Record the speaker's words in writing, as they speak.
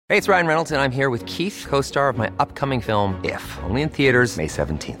Hey, it's Ryan Reynolds, and I'm here with Keith, co-star of my upcoming film, If, only in theaters May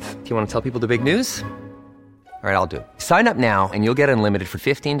 17th. Do you want to tell people the big news? All right, I'll do it. Sign up now and you'll get unlimited for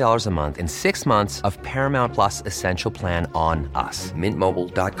 $15 a month and 6 months of Paramount Plus Essential Plan on us.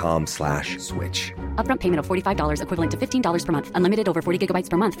 MintMobile.com/switch. Upfront payment of $45 equivalent to $15 per month. Unlimited over 40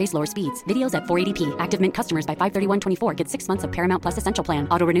 gigabytes per month. Face lower speeds. Videos at 480p. Active Mint customers by 531.24 get 6 months of Paramount Plus Essential Plan.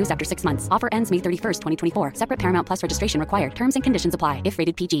 Auto renews after 6 months. Offer ends May 31st, 2024. Separate Paramount Plus registration required. Terms and conditions apply if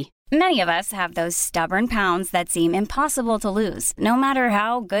rated PG. Many of us have those stubborn pounds that seem impossible to lose, no matter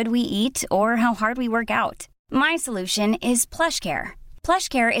how good we eat or how hard we work out. My solution is PlushCare.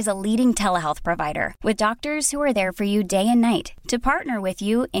 PlushCare is a leading telehealth provider with doctors who are there for you day and night to partner with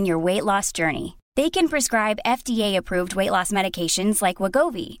you in your weight loss journey. They can prescribe FDA-approved weight loss medications like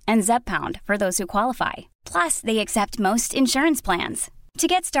Wegovy and Zepbound for those who qualify. Plus, they accept most insurance plans. To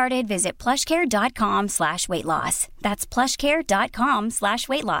get started, visit plushcare.com/weightloss. That's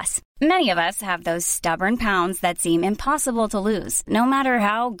plushcare.com/weightloss. Many of us have those stubborn pounds that seem impossible to lose, no matter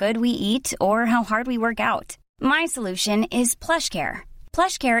how good we eat or how hard we work out. My solution is PlushCare.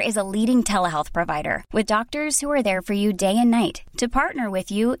 PlushCare is a leading telehealth provider with doctors who are there for you day and night to partner with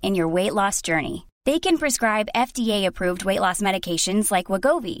you in your weight loss journey. They can prescribe FDA-approved weight loss medications like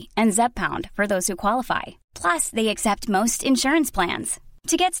Wegovy and Zepbound for those who qualify. Plus, they accept most insurance plans.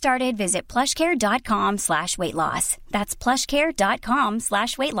 To get started, visit plushcare.com/weightloss. That's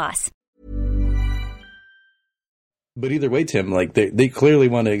plushcare.com/weightloss. But either way, Tim, like they clearly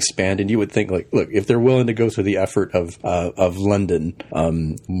want to expand, and you would think, like, look, if they're willing to go through the effort of London,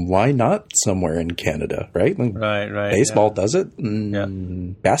 why not somewhere in Canada, right? Like, right. Baseball does it.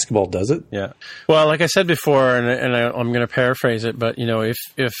 Basketball does it. Yeah. Well, like I said before, and I'm going to paraphrase it, but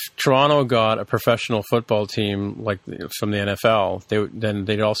if Toronto got a professional football team like from the NFL, then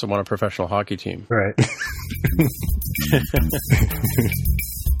they'd also want a professional hockey team, right?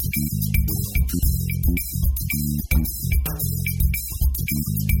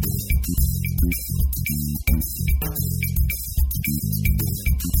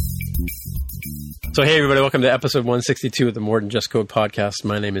 So hey everybody, welcome to episode 162 of the More Than Just Code podcast.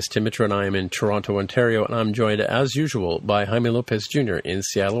 My name is Tim Mitra and I am in Toronto, Ontario, and I'm joined as usual by Jaime Lopez Jr. in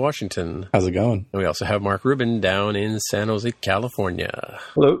Seattle, Washington. How's it going? And we also have Mark Rubin down in San Jose, California.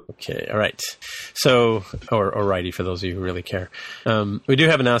 Hello. Okay, all right. So, or righty for those of you who really care. We do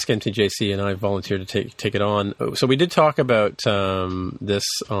have an Ask MTJC and I volunteered to take it on. So we did talk about this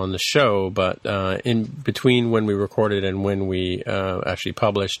on the show, but in between when we recorded and when we actually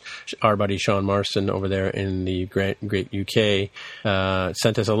published, our buddy Sean Marston over there in the great UK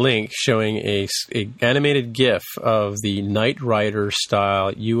sent us a link showing a animated GIF of the Knight Rider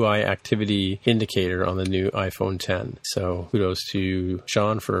style UI activity indicator on the new iPhone 10. So kudos to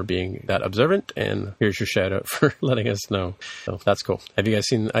Sean for being that observant, and here's your shout out for letting us know. So that's cool. Have you guys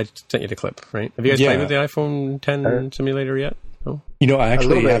seen? I sent you the clip, right? Have you guys played with the iPhone 10 simulator yet? No. I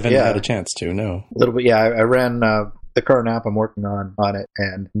actually haven't had a chance to. No, a little bit. Yeah, I ran the current app I'm working on it,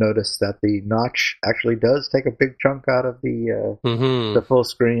 and noticed that the notch actually does take a big chunk out of the full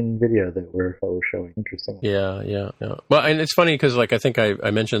screen video that we're showing. Interesting. Yeah. Well, and it's funny because, like, I think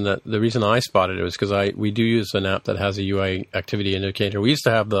I mentioned that the reason I spotted it was because we do use an app that has a UI activity indicator. We used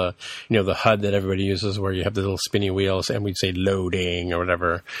to have the HUD that everybody uses where you have the little spinny wheels and we'd say loading or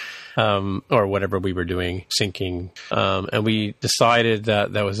whatever. Or whatever we were doing, syncing. And we decided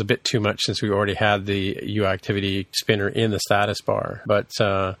that was a bit too much since we already had the UI activity spinner in the status bar. But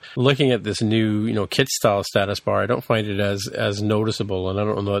looking at this new, kit style status bar, I don't find it as noticeable, and I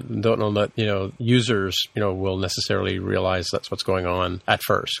don't know that users will necessarily realize that's what's going on at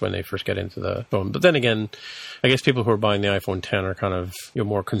first when they first get into the phone. But then again, I guess people who are buying the iPhone 10 are kind of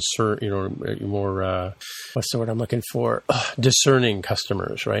more concerned, more what's the word I'm looking for? Discerning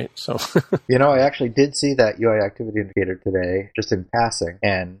customers, right? So, I actually did see that UI activity indicator today, just in passing,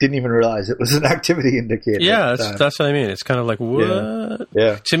 and didn't even realize it was an activity indicator. Yeah, that's what I mean. It's kind of like, what?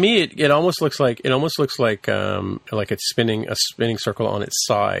 Yeah. To me, it almost looks like it's spinning a spinning circle on its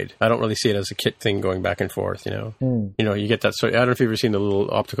side. I don't really see it as a kit thing going back and forth. You get that. So I don't know if you've ever seen the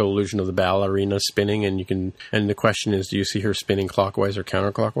little optical illusion of the ballerina spinning, and the question is, do you see her spinning clockwise or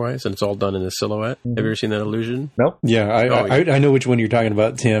counterclockwise? And it's all done in a silhouette. Have you ever seen that illusion? Nope. Yeah, I know which one you're talking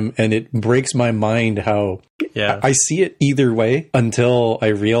about, Tim, and it breaks my mind how I see it either way until I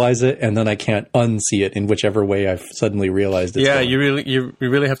realize it, and then I can't unsee it in whichever way I've suddenly realized it. Yeah, you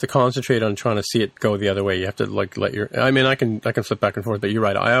really have to concentrate on trying to see it go the other way. You have to let your. I mean, I can flip back and forth, but you're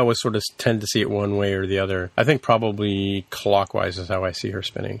right. I always sort of tend to see it one way or the other. I think probably clockwise is how I see her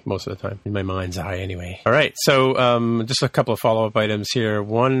spinning most of the time in my mind's eye, anyway. All right, so just a couple of follow-up items here.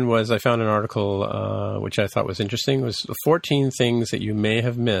 One was I found an article which I thought was interesting. It was 14 things that you may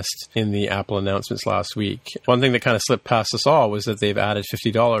have missed missed in the Apple announcements last week. One thing that kind of slipped past us all was that they've added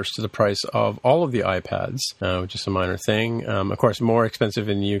 $50 to the price of all of the iPads, which is a minor thing. Of course, more expensive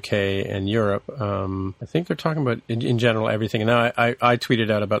in the UK and Europe. I think they're talking about, in general, everything. And now I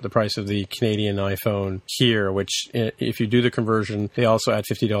tweeted out about the price of the Canadian iPhone here, which if you do the conversion, they also add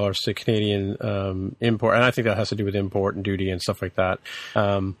 $50 to Canadian import. And I think that has to do with import and duty and stuff like that.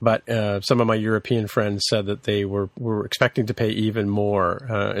 But some of my European friends said that they were expecting to pay even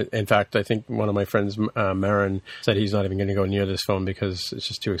more. In fact, I think one of my friends, Marin, said he's not even going to go near this phone because it's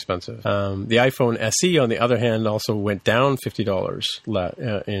just too expensive. The iPhone SE, on the other hand, also went down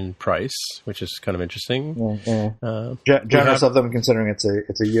 $50 in price, which is kind of interesting. Generous of them, considering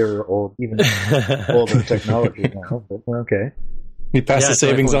it's a year old, even older technology now. But okay. We passed the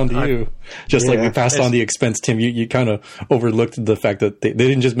savings on to you, just like we passed on the expense, Tim. You kind of overlooked the fact that they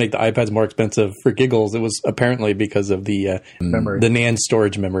didn't just make the iPads more expensive for giggles. It was apparently because of the NAND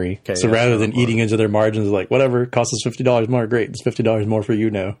storage memory. Okay, so rather than eating into their margins, like, whatever, costs us $50 more, great. It's $50 more for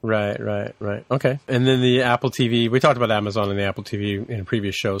you now. Right. Okay. And then the Apple TV, we talked about Amazon and the Apple TV in a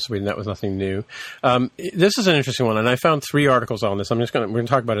previous show, so that was nothing new. This is an interesting one, and I found 3 articles on this. We're going to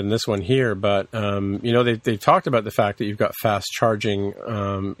talk about it in this one here, but, they've talked about the fact that you've got fast charging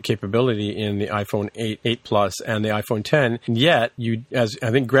capability in the iPhone 8 Plus and the iPhone 10. Yet, as I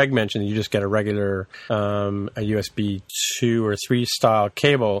think Greg mentioned, you just get a regular a USB 2 or 3 style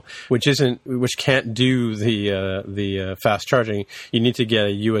cable, which can't do the fast charging. You need to get a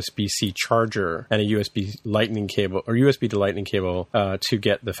USB-C charger and a USB Lightning cable or USB to Lightning cable to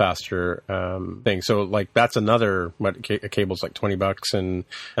get the faster thing. So, like, that's another a cable's like $20 and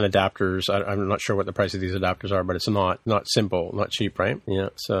adapters. I'm not sure what the price of these adapters are, but it's not simple, not cheap, right? Yeah.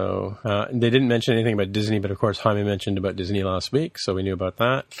 So they didn't mention anything about Disney, but of course Jaime mentioned about Disney last week, so we knew about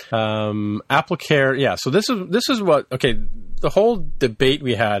that. AppleCare, yeah. So this is what the whole debate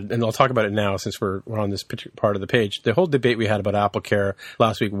we had, and I'll talk about it now since we're on this part of the page. The whole debate we had about AppleCare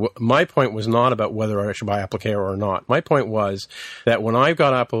last week. My point was not about whether I should buy AppleCare or not. My point was that when I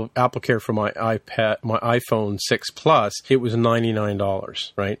got AppleCare for my iPhone 6 Plus, it was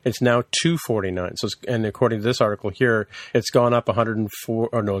 $99, right? It's now $249. So, and according to this article here, it's gone up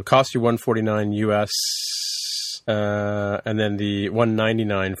it cost you $149 US. And then the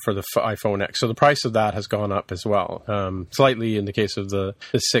 $199 for the iPhone X. So the price of that has gone up as well, slightly in the case of the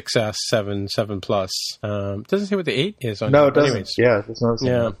 6S, 7 Plus. Doesn't say what the 8 is on. No, it doesn't. Anyways. Yeah, it's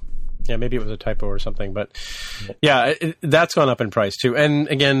not. Yeah, maybe it was a typo or something, but yeah, that's gone up in price too. And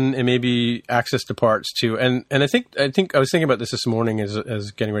again, it may be access to parts too. And I think I was thinking about this morning as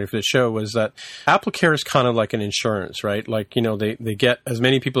getting ready for the show, was that AppleCare is kind of like an insurance, right? Like, they get as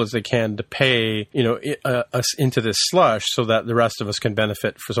many people as they can to pay, us into this slush so that the rest of us can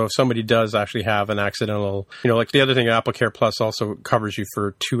benefit. So if somebody does actually have an accidental, like the other thing, AppleCare Plus also covers you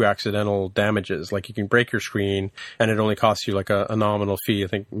for 2 accidental damages. Like you can break your screen and it only costs you like a nominal fee. I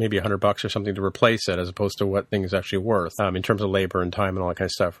think maybe $100 or something to replace it, as opposed to what things actually worth in terms of labor and time and all that kind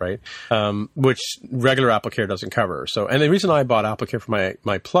of stuff, right? Which regular AppleCare doesn't cover. So, and the reason I bought AppleCare for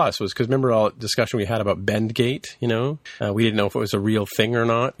my Plus was because remember all the discussion we had about Bendgate. We didn't know if it was a real thing or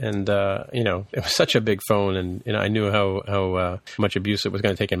not, and it was such a big phone, and I knew how much abuse it was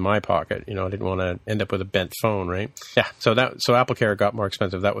going to take in my pocket. I didn't want to end up with a bent phone, right? Yeah. So AppleCare got more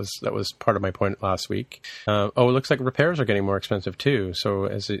expensive. That was part of my point last week. It looks like repairs are getting more expensive too. So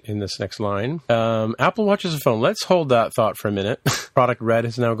in this next line. Apple Watch is a phone. Let's hold that thought for a minute. Product Red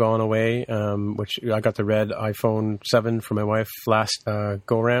has now gone away, which I got the red iPhone 7 for my wife last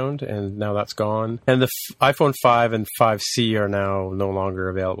go-round, and now that's gone. And the iPhone 5 and 5C are now no longer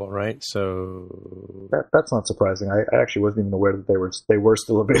available, right? So... That's not surprising. I actually wasn't even aware that they were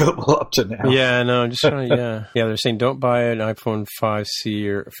still available up to now. Yeah, no, I'm just trying to, yeah, they're saying don't buy an iPhone 5C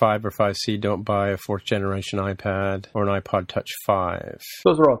or 5 or 5C, don't buy a 4th generation iPad or an iPod Touch 5.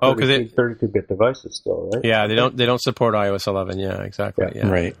 Those are all 32-bit devices still, right? Yeah, they don't support iOS 11. Yeah, exactly. Yeah.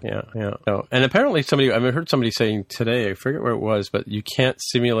 Right. Yeah. So, and apparently I heard somebody saying today, I forget where it was, but you can't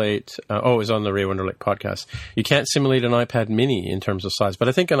simulate. It was on the Ray Wenderlich podcast. You can't simulate an iPad Mini in terms of size, but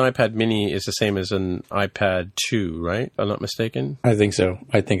I think an iPad Mini is the same as an iPad 2, right? If I'm not mistaken. I think so.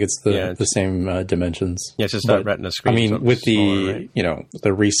 I think it's the same dimensions. Yeah, it's just that Retina screen. I mean, with the the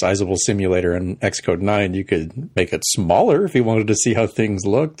resizable simulator in Xcode 9, you could make it smaller if you wanted to see how things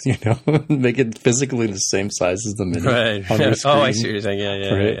looked. make it physically the same size as the menu. Right. On your screen. Oh, I see what you're saying.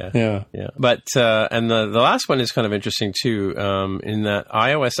 Yeah. But and the last one is kind of interesting too, in that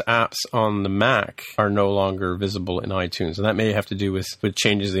iOS apps on the Mac are no longer visible in iTunes, and that may have to do with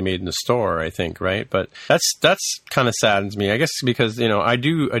changes they made in the store, I think, right? But that's kind of saddens me, I guess, because I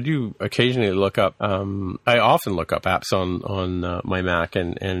do occasionally look up. I often look up apps on my Mac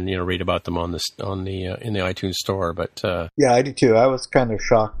and read about them in the iTunes store. But yeah, I do too. I was kind of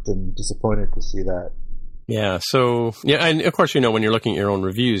shocked and disappointed to see that. Yeah. So, and of course, when you're looking at your own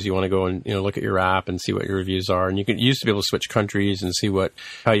reviews, you want to go and, look at your app and see what your reviews are. And you used to be able to switch countries and see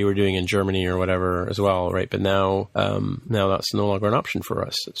how you were doing in Germany or whatever as well, right? But now that's no longer an option for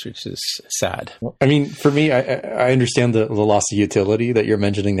us, which is sad. I mean, for me, I understand the loss of utility that you're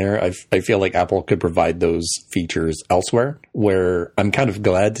mentioning there. I feel like Apple could provide those features elsewhere, where I'm kind of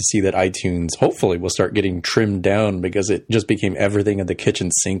glad to see that iTunes hopefully will start getting trimmed down, because it just became everything in the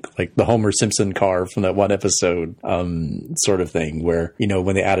kitchen sink, like the Homer Simpson car from that one episode sort of thing, where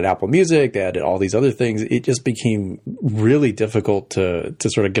when they added Apple Music, they added all these other things, it just became really difficult to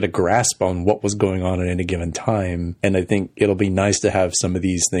sort of get a grasp on what was going on at any given time. And I think it'll be nice to have some of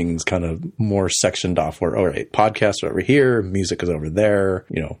these things kind of more sectioned off, where, all right, podcasts are over here, music is over there,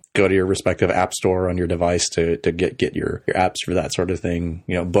 go to your respective app store on your device to get your apps for that sort of thing.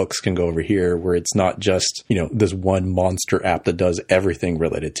 Books can go over here, where it's not just this one monster app that does everything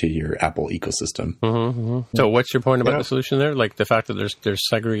related to your Apple ecosystem. Mm-hmm. So what's your point about the solution there? Like the fact that they're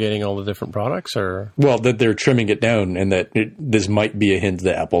segregating all the different products, or? Well, that they're trimming it down, and that this might be a hint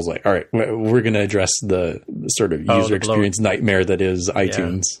that Apple's like, all right, we're going to address the sort of user experience nightmare that is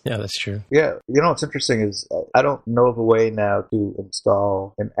iTunes. Yeah, that's true. Yeah. What's interesting is I don't know of a way now to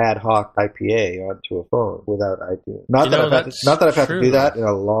install an ad hoc IPA onto a phone without iTunes. Not that I've had to do that in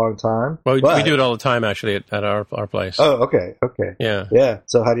a long time. Well, we do it all the time, actually, at our place. Oh, okay. Yeah.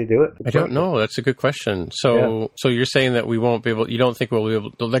 So how do you do it? I don't know. That's a good question. So you're saying that we won't be able, you don't think we'll be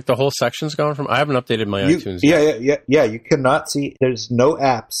able to, like, the whole section's gone from, I haven't updated my iTunes yet. Yeah. You cannot see, there's no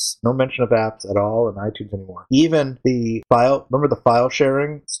mention of apps at all in iTunes anymore. Even remember the file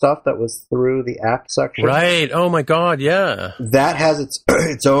sharing stuff that was through the app section? Right. Oh my God. Yeah. That has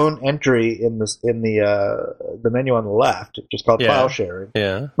its own entry in the menu on the left, just called file sharing.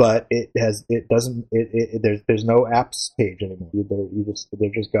 Yeah. But there's no apps page anymore.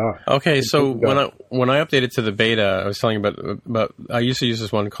 They're just gone. Okay. So when I updated to the beta, I was telling you about I used to use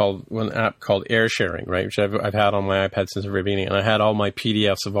this one app called Air Sharing, right? Which I've had on my iPad since the very beginning, and I had all my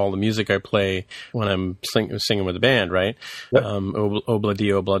PDFs of all the music I play when I'm singing with the band, right? Yep. Obla di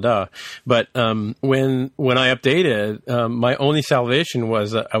obla da. But when I updated, my only salvation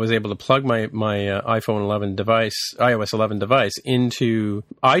was that I was able to plug my iPhone 11 device, iOS 11 device, into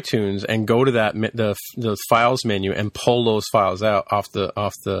iTunes and go to the files menu and pull those files out off the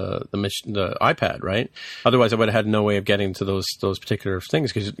iPad, right? Otherwise, I would have had no way of getting to those particular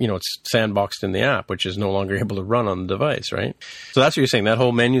things, because it's sandboxed in the app, which is no longer able to run on the device, right? So that's what you're saying. That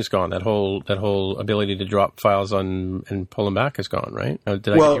whole menu's gone. That whole ability to drop files on and pull them back is gone, right? Did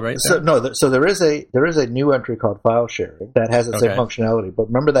I get you right there? So there is a new entry called file sharing that has the same functionality. But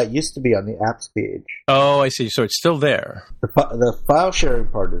remember, that used to be on the apps page. Oh, I see. So it's still there. The file sharing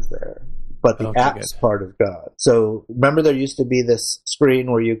part is there, but the apps part is gone. So remember, there used to be this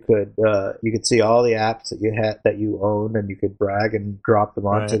screen where you could see all the apps that you own, and you could drag and drop them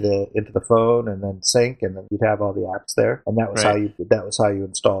into the phone, and then sync, and then you'd have all the apps there. And that was how you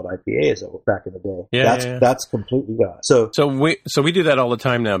installed IPAs back in the day. That's completely gone. So we do that all the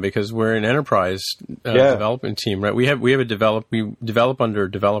time now, because we're an enterprise development team, right? We develop under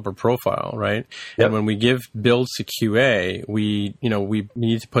developer profile, right? Yep. And when we give builds to QA, we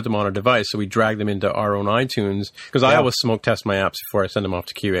need to put them on a device. So we drag them into our own iTunes, because I always smoke test my apps before I send them off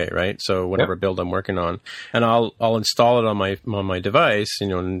to QA, right? So whatever build I'm working on, and I'll install it on my device,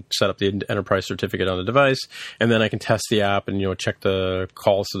 and set up the enterprise certificate on the device, and then I can test the app and check the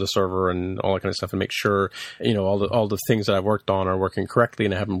calls to the server and all that kind of stuff, and make sure all the things that I've worked on are working correctly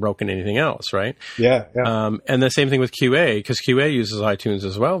and I haven't broken anything else, right? Yeah. And the same thing with QA, because QA uses iTunes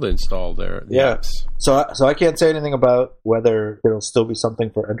as well to install the apps. So I can't say anything about whether there'll still be something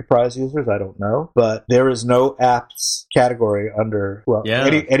for enterprise users. I don't know, but there is no apps category under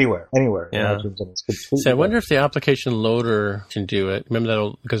anywhere in iTunes, and it's completely. So I wonder if the application loader can do it. Remember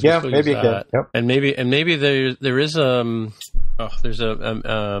that, because maybe it can. Yep. And maybe there is There's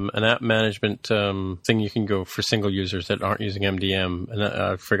an app management thing you can go for single users that aren't using MDM, and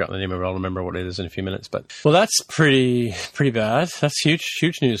I've forgotten the name of it. I'll remember what it is in a few minutes. But that's pretty bad. That's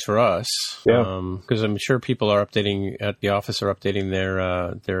huge news for us. Yeah. Because I'm sure people are updating at the office are updating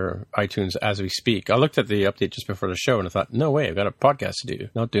their iTunes as we speak. I looked at the update just before the show and I thought, no way, I've got a podcast to do.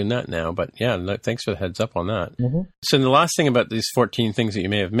 Not doing that now, but yeah, thanks for the heads up on that. Mm-hmm. So the last thing about these 14 things that you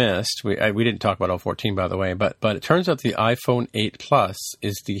may have missed, we didn't talk about all 14 by the way, but it turns out the iPhone 8 Plus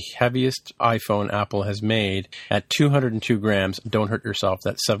is the heaviest iPhone Apple has made at 202 grams. Don't hurt yourself.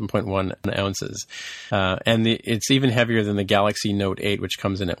 That's 7.1 ounces. And it's even heavier than the Galaxy Note 8, which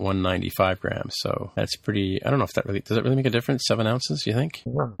comes in at 195 grams. So that's pretty, I don't know if does it really make a difference? 7 ounces, you think?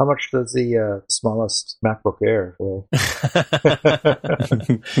 How much does the smallest MacBook Air weigh?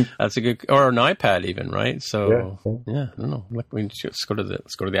 That's a good, or an iPad even, right? So yeah, I don't know. Let's go to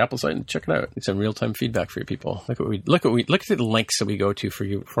the Apple site and check it out. It's some real time feedback for you people. Look at the links that we go to for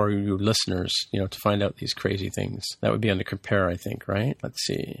you listeners, to find out these crazy things. That would be under compare, I think, right? Let's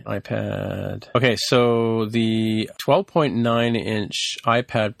see, iPad. Okay, so the 12.9 inch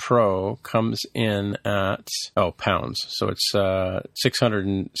iPad Pro comes in at pounds. So it's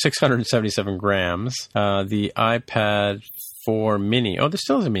 677 grams. The iPad 4 mini. Oh, there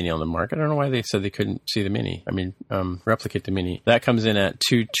still is a mini on the market. I don't know why they said they couldn't see the mini. Replicate the mini. That comes in at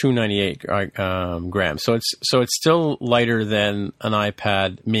 298 grams. So it's still lighter than an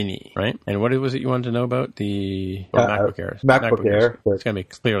iPad mini, right? And what was it you wanted to know about the MacBook Air? MacBook Air. It's going to be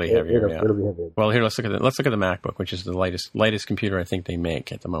clearly heavier. It'll be heavier. Well, here let's look at the MacBook, which is the lightest computer I think they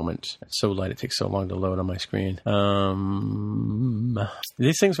make at the moment. It's so light it takes so long to load on my screen.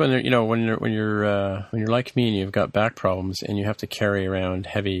 These things when you're like me and you've got back problems and you have to carry around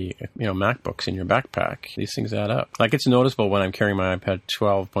heavy, MacBooks in your backpack, these things add up. Like it's noticeable when I'm carrying my iPad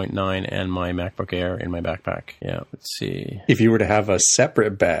 12.9 and my MacBook Air in my backpack. Yeah, let's see. If you were to have a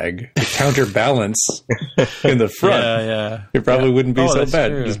separate bag to counterbalance in the front, it probably wouldn't be so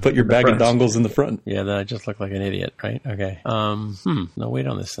bad. True. Just put your bag and dongles in the front. Yeah, then I just look like an idiot, right? Okay. No weight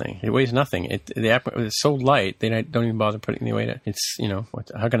on this thing. It weighs nothing. The app is so light they don't even bother putting the weight in. It's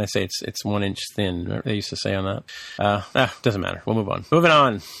how can I say it's 1 inch thin? They used to say on that. Doesn't matter. We'll move on. Moving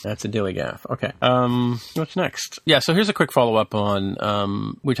on. That's a dilly gaff. Okay. What's next? Yeah. So here's a quick follow up on.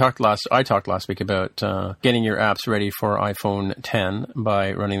 I talked last week about getting your apps ready for iPhone 10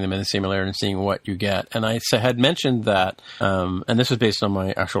 by running them in the simulator and seeing what you get. And I had mentioned that, and this was based on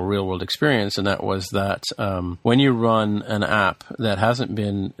my actual real world experience, and that was that when you run an app that hasn't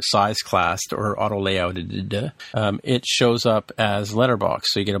been size classed or auto layouted, it shows up as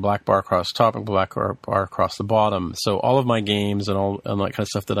letterbox. So you get a black bar across the top and a black bar across the bottom. So all of my games and all that kind of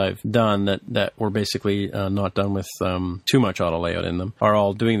stuff that I've done that were basically not done with too much auto layout in them are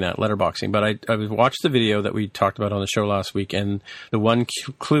all doing that letterboxing. But I watched the video that we talked about on the show last week, and the one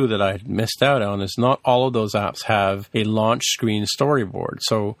clue that I missed out on is not all of those apps have a launch screen storyboard.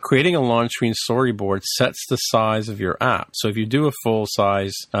 So creating a launch screen storyboard sets the size of your app. So if you do a full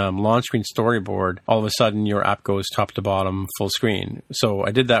size launch screen storyboard, all of a sudden your app goes top to bottom full screen. So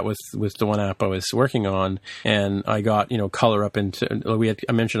I did that with the one app I was working on, and I got color up into.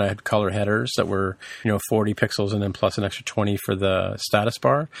 I mentioned I had color headers that were 40 pixels and then plus an extra 20 for the status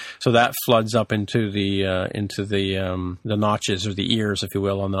bar. So that floods up into the notches or the ears, if you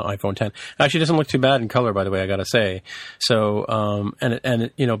will, on the iPhone 10. Actually, it doesn't look too bad in color, by the way, I got to say. So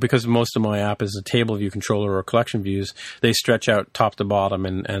because most of my app is a table view controller or collection views, they stretch out top to bottom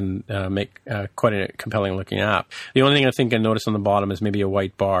and make quite a compelling looking app. The only thing I think I noticed on the bottom is maybe a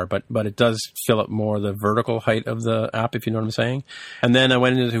white bar, but it does fill up more the vertical height of the app, if you know what I'm saying. And then I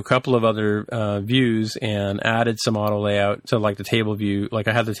went into a couple of other views and added some auto layout to like the table view. Like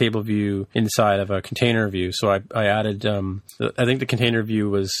I had the table view inside of a container view. So I added, I think the container view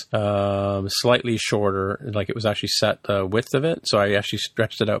was slightly shorter. Like it was actually set the width of it. So I actually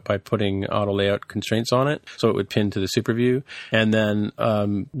stretched it out by putting auto layout constraints on it. So it would pin to the super view. And then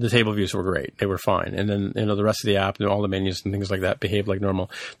the table views were great. They were fine. And then, the rest of the app and all the menus and things like that behaved like normal.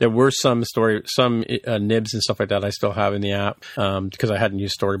 There were some nibs and stuff like that I still have in the app because I hadn't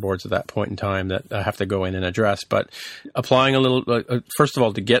used storyboards at that point in time that I have to go in and address. But applying a little, first of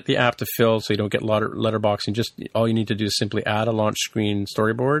all, to get the app to fill so you don't get letterboxing, just all you need to do is simply add a launch screen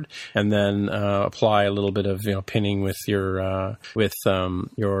storyboard and then apply a little bit of pinning with your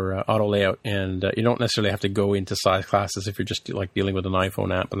auto layout. And you don't necessarily have to go into size classes if you're just like dealing with an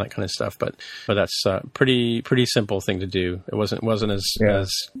iPhone app and that kind of stuff. But that's a pretty simple thing to do. It wasn't as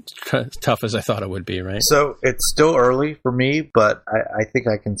tough as I thought it would be, right? So it's still early for me, but I think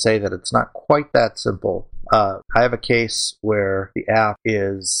I can say that it's not quite that simple. I have a case where the app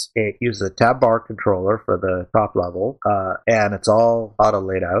uses a tab bar controller for the top level, and it's all auto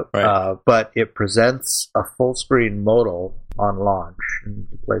laid out, right. But it presents a full screen modal on launch and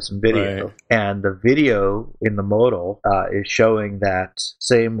play some video, right. And the video in the modal is showing that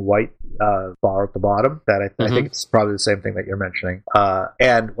same white bar at the bottom. That I think it's probably the same thing that you're mentioning.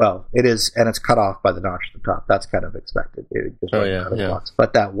 And well, it is, and it's cut off by the notch at the top. That's kind of expected.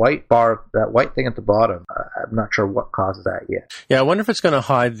 But that white bar, that white thing at the bottom, I'm not sure what causes that yet. Yeah, I wonder if it's going to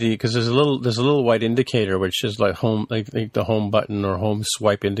hide because there's a little white indicator which is like home, like the home button or home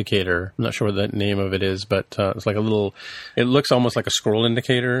swipe indicator. I'm not sure what the name of it is, but it's like a little. It looks almost like a scroll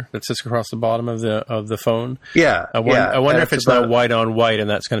indicator that sits across the bottom of the phone. Yeah, I wonder if it's not white on white, and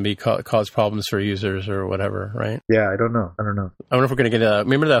that's going to be cause problems for users or whatever, right? Yeah, I don't know. I wonder if we're going to get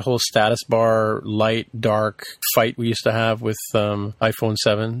remember that whole status bar light dark fight we used to have with iPhone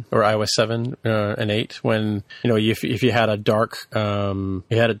 7 or iOS 7 and 8, when if you had a dark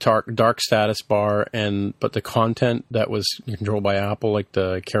status bar but the content that was controlled by Apple, like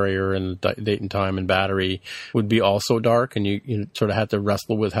the carrier and the date and time and battery, would be also dark, and you sort of had to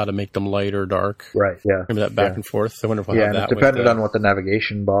wrestle with how to make them light or dark. Right, yeah. Remember that back and forth? I wonder if we'll have that. It depended on what the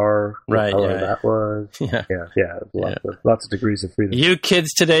navigation bar that was. Yeah. Lots of degrees of freedom. You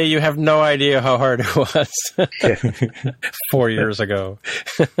kids today, you have no idea how hard it was 4 years ago.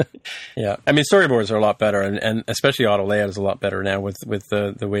 Yeah. I mean, storyboards are a lot better, and especially auto layout is a lot better now with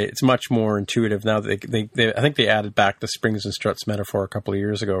the way it's much more intuitive now. I think they added back the springs and struts metaphor a couple of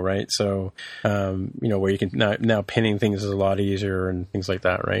years ago, right? So, where you can now pinning things is a lot easier and things like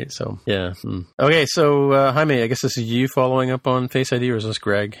that, right? So, yeah. Okay, so Jaime, I guess this is you following up on Face ID, or is this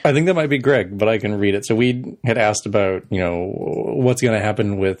Greg? I think that might be Greg, but I can read it. So we had asked about, what's going to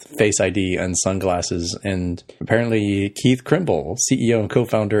happen with Face ID and sunglasses, and apparently Keith Crimble, CEO and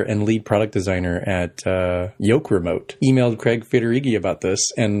co-founder and lead product designer at Yoke Remote, emailed Craig Federighi about this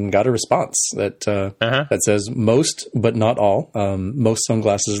and got a response that says most, but not all. Most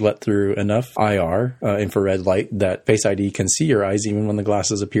sunglasses let through enough IR, infrared light, that Face ID can see your eyes even when the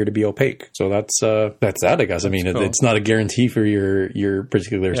glasses appear to be opaque. So that's that, I guess. I mean, cool. It's not a guarantee for your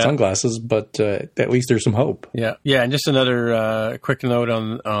particular sunglasses, but at least there's some hope. Yeah. And just another quick note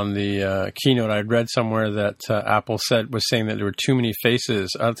on the keynote. I'd read somewhere that Apple was saying that there were too many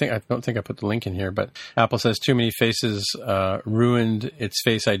faces. I don't think I put the link in here, but Apple says too many faces ruined its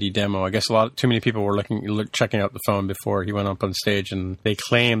Face ID demo. I guess too many people were checking out the phone before he went up on stage, and they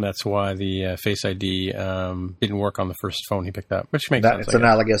claim that's why the Face ID didn't work on the first phone he picked up, which makes sense. It's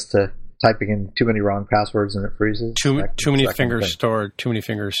analogous to typing in too many wrong passwords and it freezes. Too many fingers stored. Too many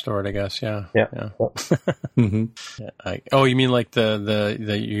fingers stored, I guess. Yeah. Mm-hmm. Oh, you mean like the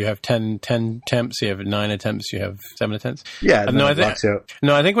you have 10 attempts, you have 9 attempts, you have 7 attempts? Yeah.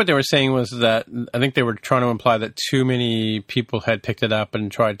 I think what they were saying was that I think they were trying to imply that too many people had picked it up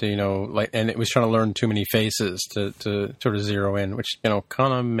and tried to, and it was trying to learn too many faces to sort of zero in, which,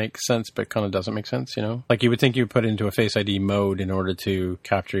 kind of makes sense, but kind of doesn't make sense, Like you would think you would put it into a Face ID mode in order to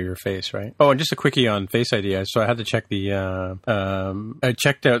capture your face. Right. Oh, and just a quickie on Face ID. So I had to check I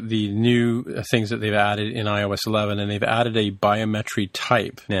checked out the new things that they've added in iOS 11, and they've added a biometry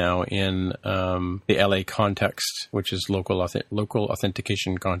type now in the LA context, which is local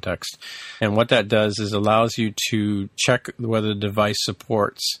authentication context. And what that does is allows you to check whether the device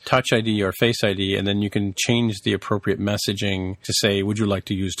supports Touch ID or Face ID, and then you can change the appropriate messaging to say, would you like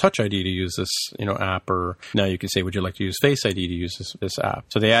to use Touch ID to use this, app, or now you can say, would you like to use Face ID to use this app?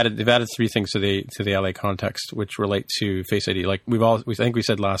 So they've added 3 things to the LA context which relate to Face ID. Like I think we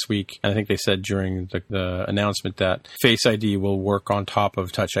said last week, and I think they said during the announcement that Face ID will work on top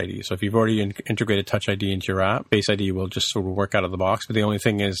of Touch ID. So if you've already integrated Touch ID into your app, Face ID will just sort of work out of the box. But the only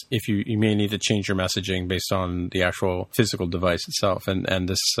thing is, if you may need to change your messaging based on the actual physical device itself, and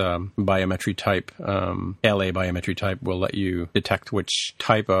this biometry type, LA biometry type, will let you detect which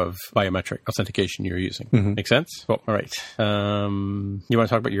type of biometric authentication you're using. Mm-hmm. Make sense? Well, all right. You want to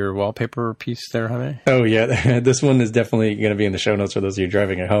talk about your wallpaper piece there, Jaime? Oh, yeah. This one is definitely going to be in the show notes for those of you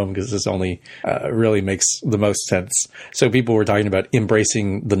driving at home, because this only really makes the most sense. So people were talking about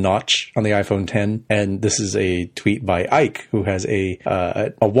embracing the notch on the iPhone 10, and this is a tweet by Ike, who has a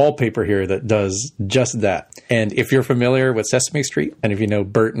wallpaper here that does just that. And if you're familiar with Sesame Street, and if you know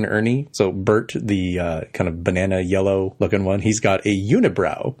Bert and Ernie, so Bert, the kind of banana yellow looking one, he's got a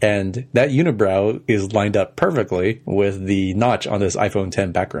unibrow, and that unibrow is lined up perfectly with the notch on this iPhone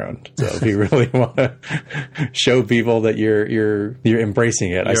 10 background. around. So if you really want to show people that you're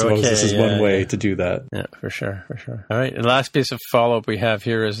embracing it, I suppose this is one way to do that. Yeah, for sure. All right. And the last piece of follow-up we have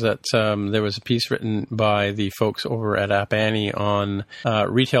here is that there was a piece written by the folks over at App Annie on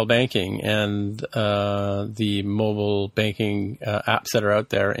retail banking and the mobile banking apps that are out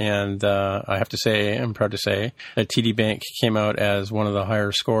there. And I have to say, I'm proud to say, that TD Bank came out as one of the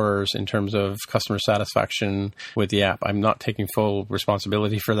higher scorers in terms of customer satisfaction with the app. I'm not taking full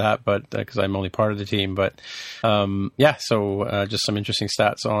responsibility for that, but because I'm only part of the team. But so just some interesting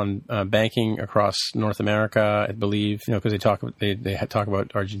stats on banking across North America, I believe, because they talk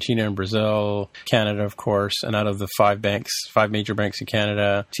about Argentina and Brazil, Canada, of course, and out of the five major banks in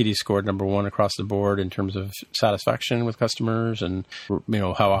Canada, TD scored number one across the board in terms of satisfaction with customers and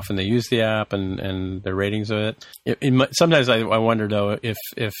how often they use the app and their ratings of it. Sometimes I wonder though if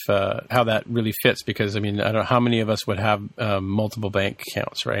how that really fits, because I don't know how many of us would have multiple bank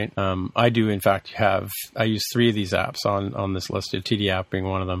accounts, right? I do, in fact, I use 3 of these apps on this list, TD app being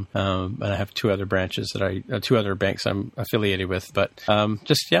one of them, and I have 2 other branches two other banks I'm affiliated with. But I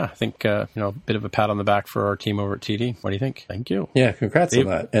think a bit of a pat on the back for our team over at TD. What do you think? Thank you. Yeah, congrats on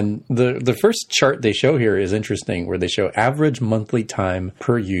that. And the first chart they show here is interesting, where they show average monthly time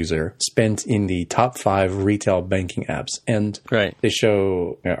per user spent in the top 5 retail banking apps, and they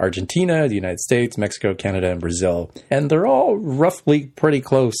show Argentina, the United States, Mexico, Canada, and Brazil, and they're all roughly pretty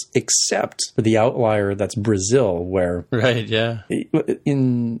close, except for the outlier that's Brazil, where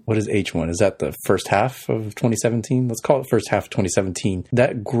in what is H1? Is that the first half of 2017? Let's call it first half of 2017.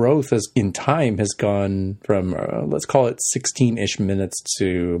 That growth in time has gone from let's call it 16-ish minutes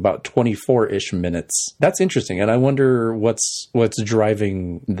to about 24-ish minutes. That's interesting, and I wonder what's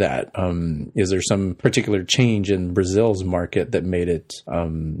driving that. Is there some particular change in Brazil's market that made it?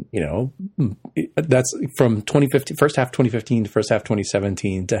 That's from 2015, first half 2015 to first half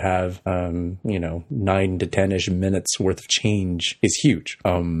 2017 to have 9 to 10-ish minutes worth of change is huge.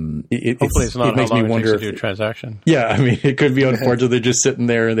 Hopefully it's not how long it takes to do a transaction. Yeah, it could be unfortunate. They're just sitting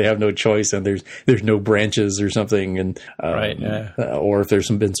there and they have no choice, and there's no branches or something, and or if there's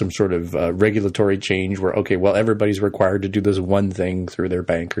been some sort of regulatory change where everybody's required to do this one thing through their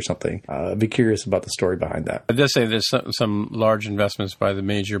bank or something. I'd be curious about the story behind that. I does say there's some large investments by the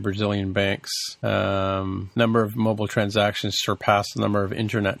major Brazilian banks. Number of mobile transactions surpassed the number of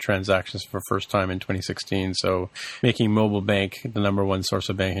internet transactions for the first time in 2016. So making mobile bank the number one source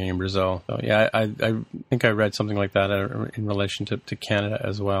of banking in Brazil. So yeah, I think I read something like that in relation to Canada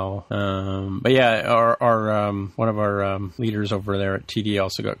as well. But yeah, our one of our leaders over there at TD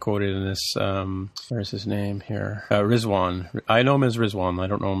also got quoted in this. Where's his name here? Rizwan. I know him as Rizwan. I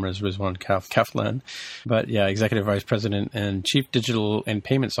don't know him as Rizwan Kaflan. But yeah, Executive Vice President and Chief Digital and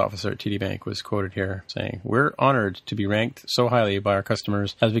Payments Officer at TD Bank was quoted here saying, "We're honored to be ranked so highly by our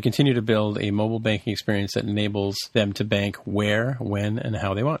customers as we continue to build a mobile banking experience that enables them to bank where, when, and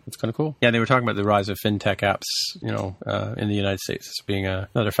how they want." It's kind of cool. Yeah, they were talking about the rise of fintech apps, in the United States as being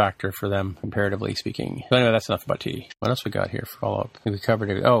another factor for them, comparatively speaking. So anyway, that's enough about TD. What else we got here for follow-up? I think we covered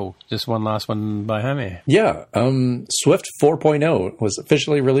it. Oh, just one last one by Jaime. Yeah, Swift 4.0 was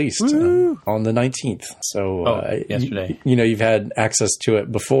officially released on the 19th. So yesterday. You've had access to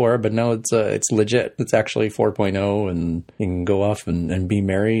it before, but now it's legit. It's actually 4.0, and you can go off and be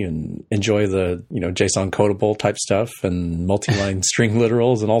merry and enjoy the JSON codable type stuff and multi-line string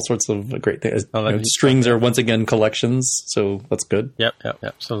literals and all sorts of great things. Strings are once again collections, so that's good. Yep.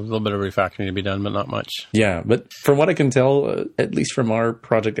 So a little bit of refactoring to be done, but not much. Yeah, but from what I can tell, at least from our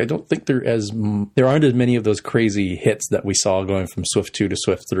project, I don't think there aren't as many of those crazy hits that we saw going from Swift 2 to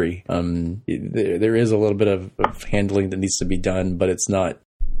Swift 3. There is a little bit of handling that needs to be done, but it's not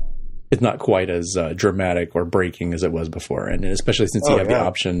quite as dramatic or breaking as it was before, and especially since you have the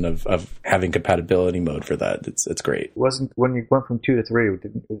option of having compatibility mode for that, it's great. Wasn't when you went from 2 to 3?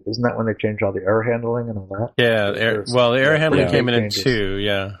 Isn't that when they changed all the error handling and all that? Yeah, the error handling came in at 2.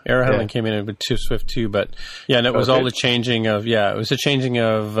 Yeah, error handling came in with Swift 2, but and it was all the changing of it was the changing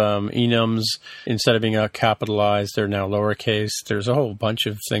of enums. Instead of being capitalized, they're now lowercase. There's a whole bunch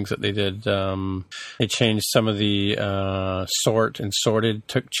of things that they did. They changed some of the sort and sorted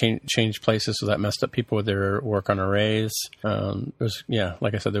changed places, so that messed up people with their work on arrays.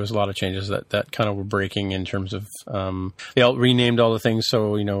 Like I said, there was a lot of changes that kind of were breaking in terms of they all renamed all the things.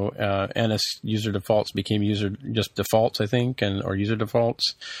 So NS user defaults became user just defaults, I think, or user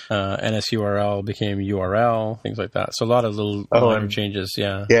defaults. NS URL became URL, things like that. So a lot of little minor changes.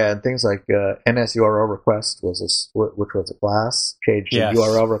 Yeah, and things like NS URL request which was a class, changed to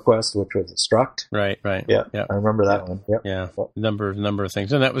URL request, which was a struct. Right. Yeah, I remember that one. Yep. Yeah, number of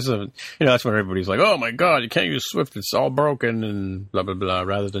things, and that was that's when everybody's like, oh my God, you can't use Swift. It's all broken and blah, blah, blah,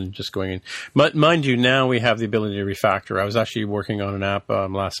 rather than just going in. But mind you, now we have the ability to refactor. I was actually working on an app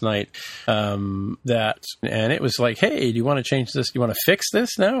last night and it was like, hey, do you want to change this? Do you want to fix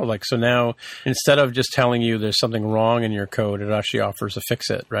this now? Like, so now instead of just telling you there's something wrong in your code, it actually offers to fix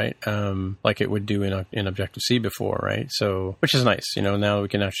it, right? Like it would do in Objective-C before, right? So, which is nice. Now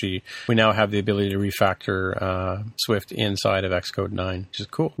we now have the ability to refactor Swift inside of Xcode 9, which is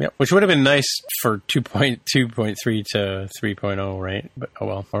cool. Yeah, which would have been nice for 2.2.3 to 3.0, right? But oh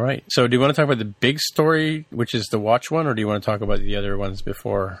well. All right. So do you want to talk about the big story, which is the watch one, or do you want to talk about the other ones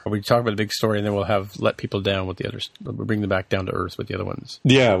before? Or we talk about the big story and then we'll let people down with the others. We'll bring them back down to earth with the other ones.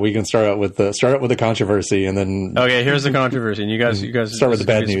 Yeah, we can start out with the controversy and then. Okay, here's the controversy, and you guys start with the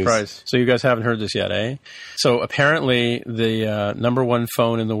bad news. Surprise. So you guys haven't heard this yet, eh? So apparently the number one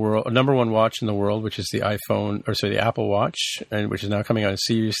phone in the world, number one watch in the world, which is the Apple Watch, and which is now coming out in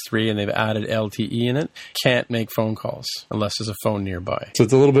Series 3, and they've added LTE in it, can't make phone calls unless there's a phone nearby. So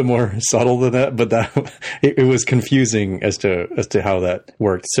it's a little bit more subtle than that, but it was confusing as to how that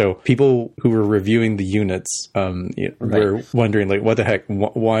worked. So people who were reviewing the units were wondering, like, what the heck?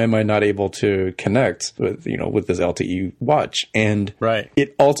 Why am I not able to connect with this LTE watch? And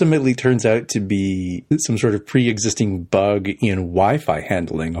it ultimately turns out to be some sort of pre-existing bug in Wi-Fi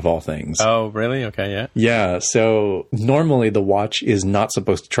handling, of all things. Oh, really? Okay, yeah. Yeah. So normally the watch is not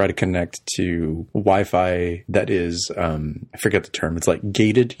supposed to try to connect to Wi-Fi that is, I forget the term. It's like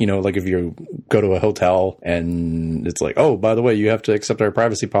gated, like if you go to a hotel and it's like, oh, by the way, you have to accept our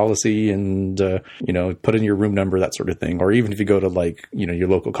privacy policy and, put in your room number, that sort of thing. Or even if you go to your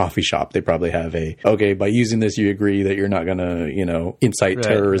local coffee shop, they probably have okay, by using this, you agree that you're not going to, incite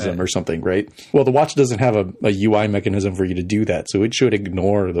terrorism or something, right? Well, the watch doesn't have a UI mechanism for you to do that. So it should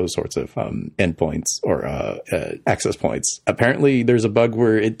ignore those sorts of endpoints or access points. Apparently, there's a bug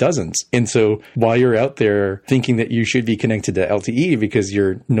where it doesn't. And so while you're out there thinking that you should be connected to LTE because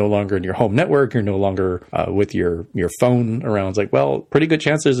you're no longer in your home network, you're no longer with your phone around, it's like, well, pretty good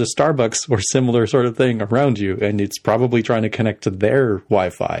chance there's a Starbucks or similar sort of thing around you, and it's probably trying to connect to their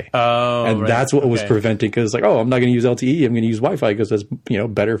Wi-Fi. Oh, and that's what was preventing, because it's like, oh, I'm not going to use LTE, I'm going to use Wi-Fi because that's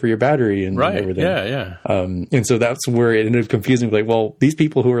better for your battery and everything. Yeah. And so that's where it ended up confusing. Like, well, these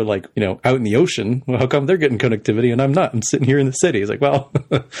people who are out in the ocean, well, how come they're getting connectivity and I'm not? I'm sitting here in the city. It's like, well,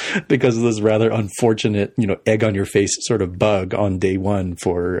 because of this rather unfortunate, egg on your face sort of bug on day one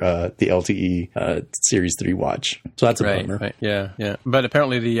for the LTE Series 3 watch. So that's a bummer. Right. Yeah. But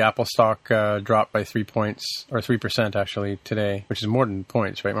apparently the Apple stock dropped by 3 points, or 3% actually today, which is more than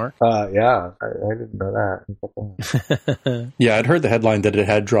points, right, Mark? Yeah, I didn't know that. Yeah, I'd heard the headline that it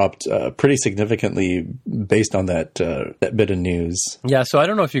had dropped pretty significantly based on that bit of news. Yeah, so I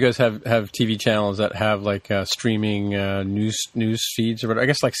don't know if you guys have TV channels that have streaming news feeds or whatever. I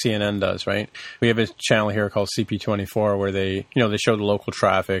guess like CNN does, right? We have a channel here called CP24 where they show the local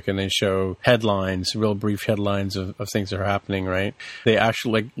traffic and they show headlines, real brief headlines of things that are happening, right? They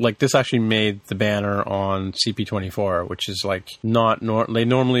actually this actually made the banner on CP24, which is they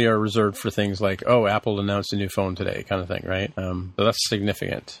normally are reserved for things like, oh, Apple announced a new phone today, kind of thing, right? So that's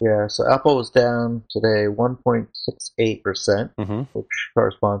significant. Yeah, so Apple was down today 1.68%, which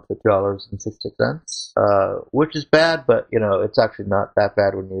corresponds to $2.66, which is bad, but it's actually not that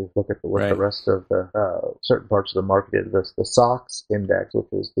bad when you look at what the rest of the certain parts of the market is. The SOX index, which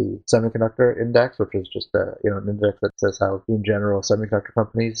is the semiconductor index, which is just an index that says how in general semiconductor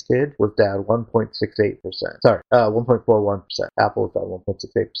companies did, was down 1.68%. Sorry, 1.41%. Apple was down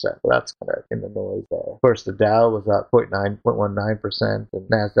 1.68%. So that's kind of in the noise there. Of course, the Dow was up 0.19%, and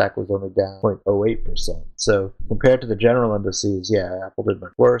NASDAQ was only down 0.08%. So compared to the general indices, Apple did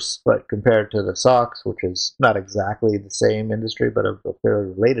much worse. But compared to the SOX, which is not exactly the same industry, but a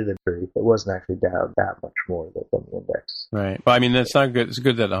fairly related industry, it wasn't actually down that much more than the index. Right. Well, I mean, that's not good. It's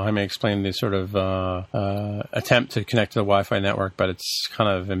good that Jaime explained the sort of attempt to connect to the Wi-Fi network, but it's kind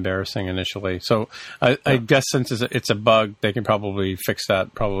of embarrassing initially. So I guess since it's a bug, they can probably fix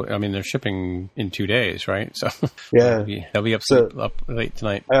that. Probably. I mean, they're shipping in 2 days, right? So they'll be up late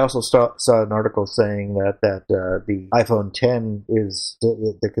tonight. I also saw an article saying that the iPhone 10 is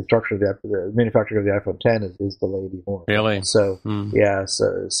the construction of the manufacturing of the iPhone 10 is delayed even more. Really? So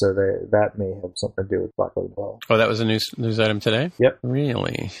so that may have something to do with Blackwell as well. Oh, that was a news item today? Yep.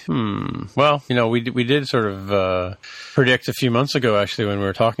 Really? Well, we did sort of predict a few months ago, actually, when we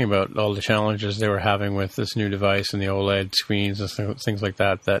were talking about all the challenges they were having with this new device and the OLED screens and things like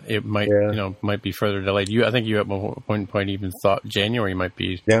that it might might be further delayed. I think you at one point even thought January might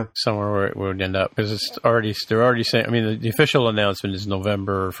be somewhere where it would end up, because they're already saying. I mean, the official announcement is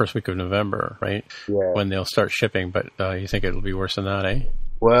first week of November, right? Yeah. When they'll start shipping, but you think it'll be worse than that, eh?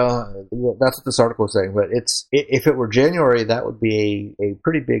 Well, that's what this article is saying, but if it were January, that would be a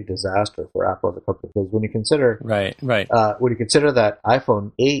pretty big disaster for Apple as a company, because when you consider when you consider that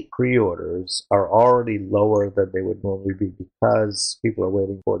iPhone 8 pre-orders are already lower than they would normally be because people are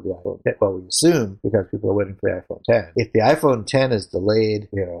waiting for the iPhone 10. Well, we assume because people are waiting for the iPhone 10. If the iPhone 10 is delayed,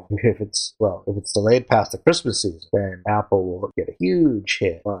 if it's delayed past the Christmas season, then Apple will get a huge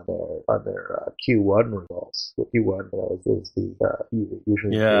hit on their Q1 results. The Q1 is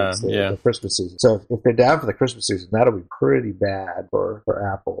usually the Christmas season. So if they're down for the Christmas season, that'll be pretty bad for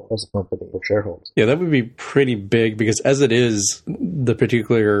Apple as a company, for shareholders. Yeah, that would be pretty big, because as it is, the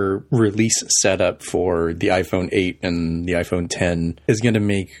particular release setup for the iPhone 8 and the iPhone 10 is going to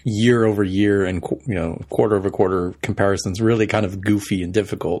make year over year and quarter over quarter comparisons really kind of goofy and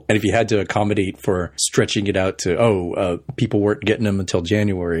difficult. And if you had to accommodate for stretching it out to people weren't getting them until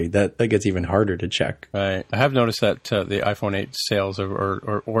January, that gets even harder to check. Right. I have noticed that the iPhone 8 sales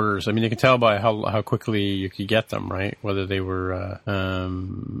or orders, I mean, you can tell by how quickly you could get them, right? Whether they were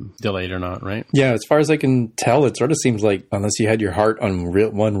delayed or not, right? Yeah, as far as I can tell, it sort of seems like unless you had your heart on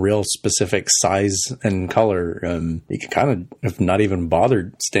one real specific size and color, you could kind of have not even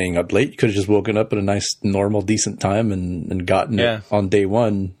bothered staying up late. You could have just woken up at a nice, normal, decent time and gotten it on day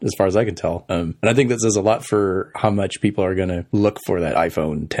one, as far as I can tell. And I think that says a lot for how much people are going to look for that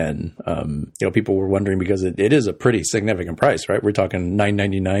iPhone 10. People were wondering because it is a pretty significant price, right? We're talking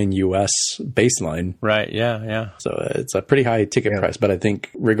 $999 US baseline. Right, yeah. So it's a pretty high ticket price. But I think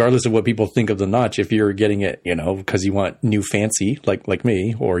regardless of what people think of the notch, if you're getting it, because you want new fancy, like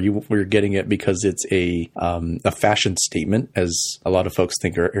me, or you're getting it because it's a fashion statement, as a lot of folks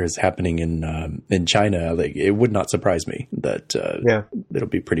think is happening in China, like, it would not surprise me that it'll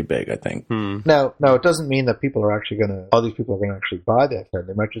be pretty big, I think. Now, it doesn't mean that all these people are going to actually buy the iPhone.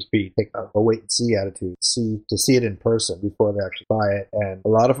 They might just take a wait and see attitude, to see it in person before they actually buy it. And a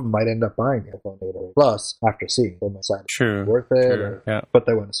lot of them might end up buying the iPhone 8 or 8 Plus after seeing it. They might decide it's worth it, but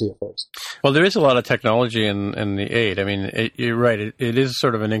they want to see it first. Well, there is a lot of technology in the 8. I mean, you're right. It is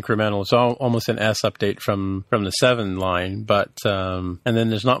sort of an incremental. It's almost an S update from the 7 line, but and then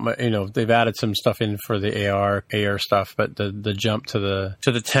there's not much. They've added some stuff in for the AR stuff, but the jump to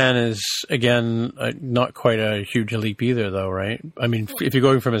the 10 is again not quite a huge leap either, though, right? I mean, if you're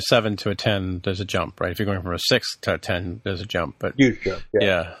going from a 7 to a 10, there's a jump, right? If you're going from a 6 to a 10, there's a jump, but huge jump.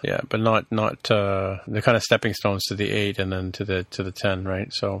 Yeah, but not the kind of stepping stones to the 8 and then to the 10,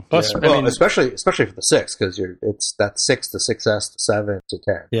 right? So plus, I mean, especially for the 6, because it's that 6 to 6S to 7 to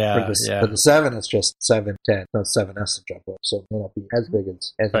 10. For the 7, it's just 7, 10, no 7S to jump up, so it may not be as big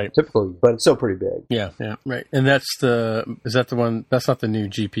as a typical, but it's still pretty big. Yeah, right. And is that the one? That's not the new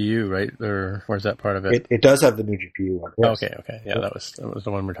GPU, right? Or is that part of it? It does have the new GPU one. Yes. Okay. Yeah, that was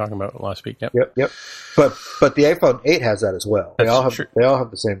the one we were talking about last week. Yep. But the iPhone 8 has that as well. They all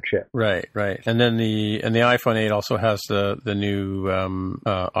have the same chip. Right. And then the iPhone 8 also has the new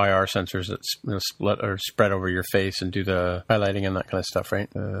IR sensors that split or spread over your face and do the highlighting and that kind of stuff, right?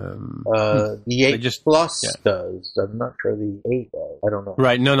 The 8 Plus does. I'm not sure the 8 does. I don't know.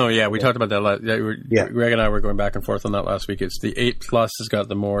 Right. No. Yeah, we talked about that. Greg and I were going back and forth on that last week. It's the 8 Plus has got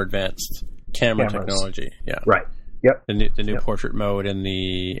the more advanced cameras technology. Yeah. Right. Yep. The new portrait mode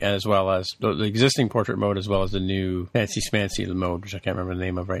as well as the existing portrait mode, as well as the new fancy smancy mode, which I can't remember the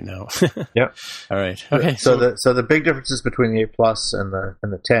name of right now. Yep. All right. Okay. So the big differences between the 8 Plus and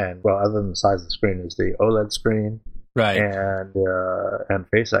the 10, well, other than the size of the screen, is the OLED screen. Right. And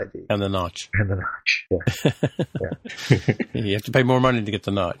Face ID. And the notch. Yeah. You have to pay more money to get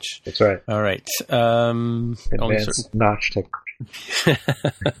the notch. That's right. All right. Advanced notch technology.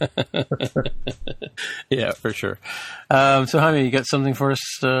 Yeah, for sure. So, Jaime, you got something for us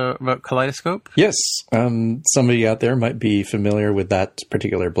about Kaleidoscope? Yes. Somebody out there might be familiar with that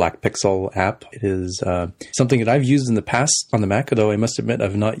particular Black Pixel app. It is something that I've used in the past on the Mac, though I must admit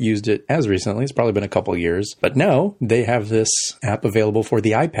I've not used it as recently. It's probably been a couple of years. But now they have this app available for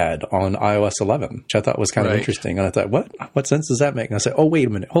the iPad on iOS 11, which I thought was kind of interesting. And I thought, what sense does that make? And I said, oh, wait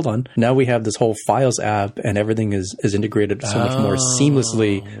a minute, hold on. Now we have this whole Files app and everything is integrated so much more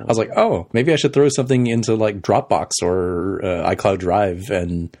seamlessly. I was like, oh, maybe I should throw something into like Dropbox or iCloud Drive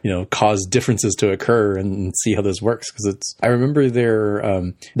and, cause differences to occur and see how this works. Because I remember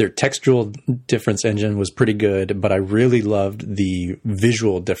their textual difference engine was pretty good, but I really loved the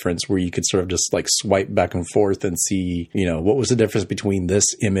visual difference where you could sort of just like swipe back and forth and see, what was the difference between this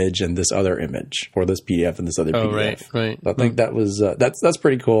image and this other image, or this PDF and this other PDF. Right. I think that was that's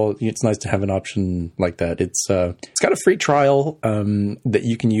pretty cool. It's nice to have an option like that. It's got a free trial trial that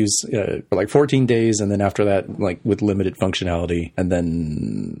you can use for like 14 days, and then after that, like with limited functionality, and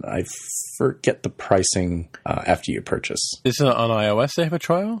then I forget the pricing after you purchase. Is it on iOS they have a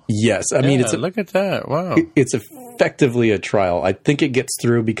trial? Yes. I mean, look at that. Wow. It's effectively a trial. I think it gets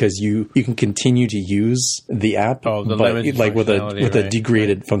through because you can continue to use the app, but like with a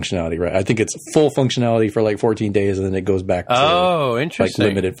degraded functionality, right? I think it's full functionality for like 14 days, and then it goes back to interesting.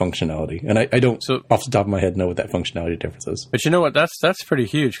 Like limited functionality. And I don't, off the top of my head, know what that functionality difference is. But you know what? That's pretty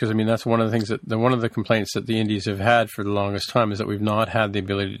huge, because I mean that's one of the things one of the complaints that the indies have had for the longest time is that we've not had the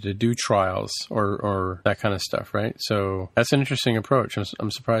ability to do trials or that kind of stuff, right? So that's an interesting approach.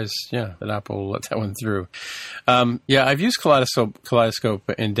 I'm surprised, that Apple let that one through. I've used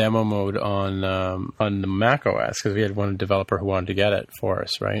Kaleidoscope in demo mode on the Mac OS, because we had one developer who wanted to get it for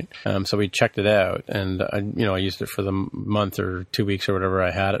us, right? So we checked it out, and I used it for the month or 2 weeks or whatever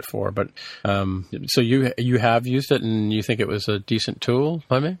I had it for. But so you have used it, and you think it was a decent tool,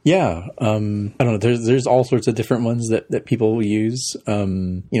 Jaime? Yeah, I don't know. There's all sorts of different ones that people use,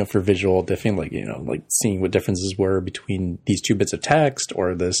 for visual diffing, like seeing what differences were between these two bits of text,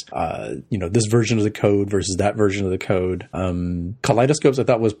 or this, this version of the code versus that version of the code. Kaleidoscopes I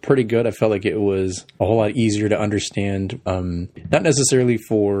thought was pretty good. I felt like it was a whole lot easier to understand. Not necessarily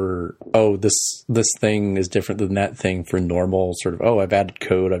for, this thing is different than that thing, for normal sort of, I've added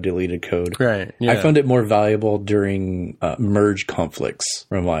code, I've deleted code. Right. Yeah. I found it more valuable during merge conflicts,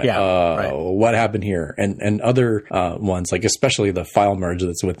 where I'm like, what happened here? And other ones, like especially the file merge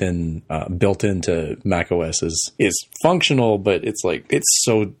that's within built into macOS is functional, but it's like, it's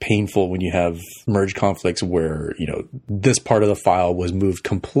so painful when you have merge conflicts where, this part of the file was moved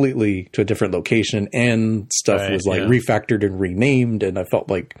completely to a different location, and stuff was refactored and renamed. And I felt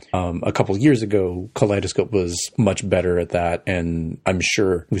like a couple of years ago, Kaleidoscope was much better at that. And I'm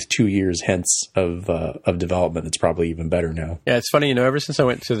sure with 2 years hence of development, it's probably even better now. Yeah, it's funny, ever since I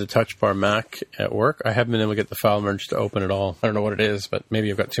went to the Touch Bar Mac at work, I haven't been able to get the file merge to open at all. I don't know what it is, but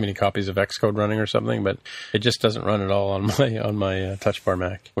maybe I've got too many copies of Xcode running or something, but it just doesn't run at all on my Touch Bar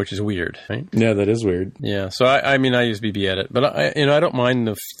Mac, which is weird, right? Yeah, that is weird. Yeah, so I use BBEdit, but I don't mind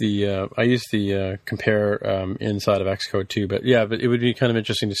I use the compare inside of Xcode too, but it would be kind of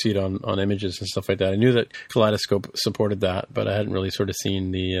interesting to see it on images and stuff like that. I knew that Kaleidoscope supported that, but I hadn't really sort of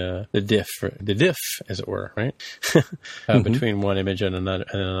seen the diff, as it were, right? Between one image and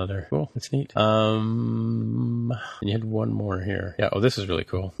another. Cool, that's neat. And you had one more here. Yeah. Oh, this is really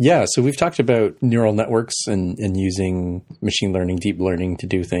cool. Yeah. So we've talked about neural networks and using machine learning, deep learning to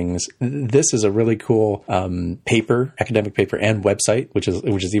do things. This is a really cool academic paper and website, which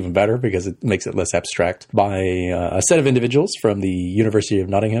is even better because it makes it less abstract, by a set of individuals from the University of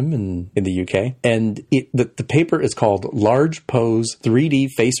Nottingham in the UK. And the paper is called Large Pose 3D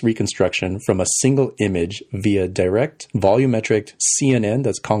Face Reconstruction from a Single Image via Direct Volumetric CNN,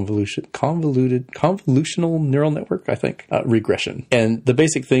 that's convolutional neural network, I think, regression. And the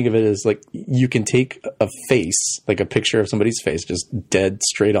basic thing of it is, like, you can take a face, like a picture of somebody's face, just dead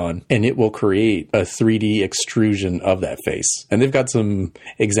straight on, and it will create a 3D extrusion of that face. And they've got some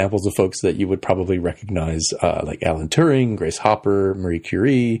examples of folks that you would probably recognize, like Alan Turing, Grace Hopper, Marie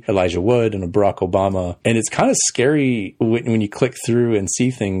Curie, Elijah Wood, and Barack Obama. And it's kind of scary when you click through and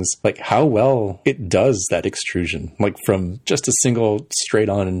see things like how well it does that extrusion, like from just a single straight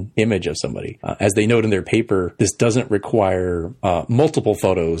on image of somebody. As they note in their paper, this doesn't require multiple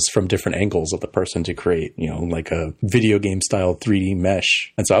photos from different angles of the person to create, like a video game style 3D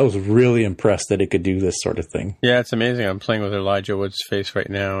mesh. And so I was really impressed that it could do this sort of thing. Yeah, it's amazing. I'm playing with Elijah Wood's face right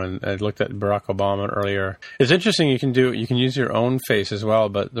now, and I looked at Barack Obama earlier. It's interesting. You can use your own face as well,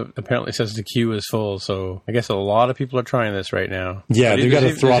 but apparently it says the queue is full. So I guess a lot of people are trying this right now. Yeah, they've got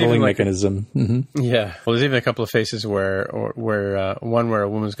a throttling mechanism. Mm-hmm. Yeah. Well, there's even a couple of faces where one where a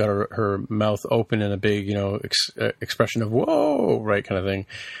woman's got her mouth open in a big, expression of whoa, right, kind of thing.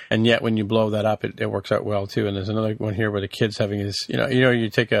 And yet when you blow that up, it works out well too. And there's another one here where the kid's having his, you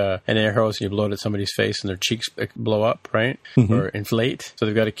take an air hose and you blow it at somebody's face and their cheeks blow up, right? Mm-hmm. Or inflate. So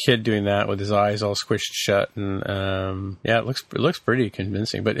they've got a kid doing that with his eyes all squished shut. And it looks pretty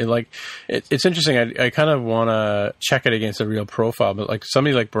convincing. But it's interesting. I kind of want to check it against a real profile. But like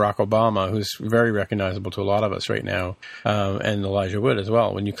somebody like Barack Obama, who's very recognizable to a lot of us right now, and Elijah Wood as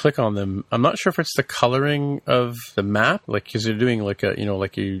well. When you click on them, I'm not sure if it's the coloring of the map, like because they're doing like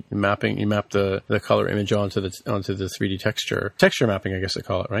you map the color image onto the 3D texture mapping, I guess they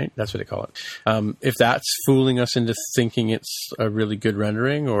call it, right? That's what they call it. If that that's fooling us into thinking it's a really good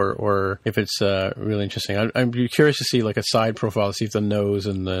rendering, or if it's really interesting. I'm curious to see like a side profile to see if the nose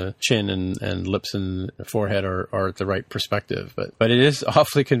and the chin and lips and forehead are at the right perspective. But it is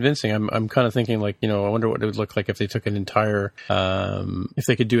awfully convincing. I'm kind of thinking like, I wonder what it would look like if they took an entire, if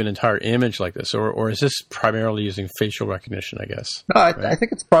they could do an entire image like this, or is this primarily using facial recognition, I guess? No, I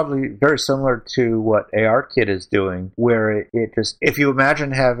think it's probably very similar to what ARKit is doing, where it just, if you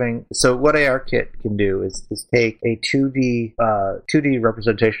imagine so what ARKit can do is take a 2D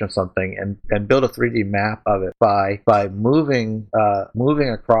representation of something and build a 3D map of it by moving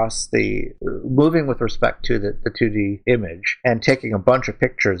with respect to the 2D image and taking a bunch of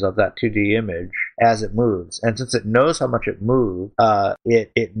pictures of that 2D image as it moves. And since it knows how much it moves,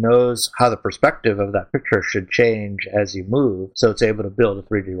 it knows how the perspective of that picture should change as you move, so it's able to build a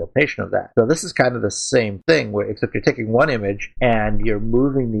 3D rotation of that. So this is kind of the same thing, except you're taking one image and you're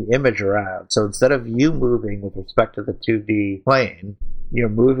moving the image around. So instead of you moving with respect to the 2D plane, you're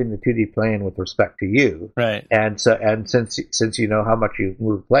moving the 2D plane with respect to you. Right. And since you know how much you've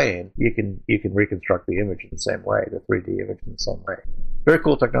moved plane, you can reconstruct the image in the same way, the 3D image in the same way. Very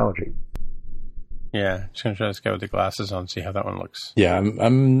cool technology. Yeah, just gonna try this guy with the glasses on, see how that one looks. Yeah,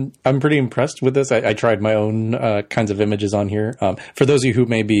 I'm pretty impressed with this. I tried my own kinds of images on here. For those of you who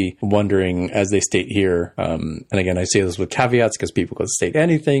may be wondering, as they state here, and again, I say this with caveats because people could state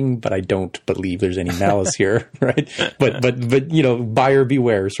anything, but I don't believe there's any malice here, right? But buyer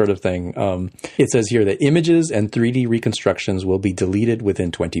beware sort of thing. It says here that images and 3D reconstructions will be deleted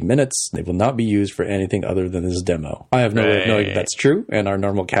within 20 minutes. They will not be used for anything other than this demo. I have no way of knowing if that's true, and our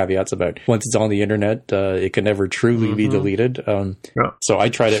normal caveats about once it's on the internet, it can never truly be deleted. So I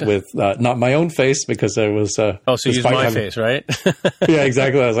tried it with not my own face because I was... so you used my face, right? Yeah,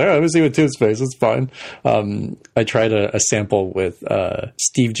 exactly. I was like, let me see with Tim's face. It's fine. I tried a sample with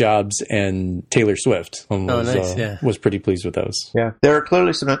Steve Jobs and Taylor Swift. Was pretty pleased with those. Yeah, there are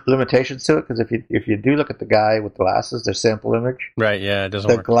clearly some limitations to it because if you do look at the guy with the glasses, their sample image. Right, yeah, it doesn't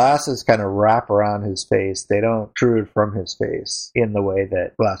work. The glasses kind of wrap around his face. They don't protrude from his face in the way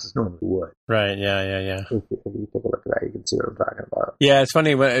that glasses normally would. Right, yeah. If you take a look at that, you can see what I'm talking about. Yeah, it's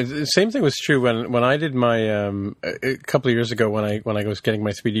funny. The same thing was true when I did my a couple of years ago when I was getting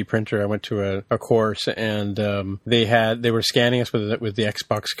my 3D printer. I went to a course and they were scanning us with the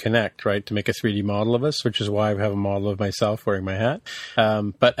Xbox Kinect, right, to make a 3D model of us, which is why I have a model of myself wearing my hat.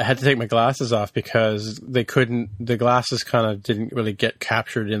 But I had to take my glasses off because the glasses kind of didn't really get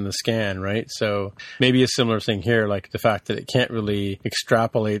captured in the scan, right? So maybe a similar thing here, like the fact that it can't really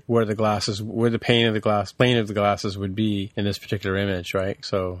extrapolate where the plane of the glasses would be in this particular image, right?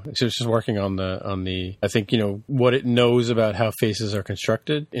 So it's just working on the I think, what it knows about how faces are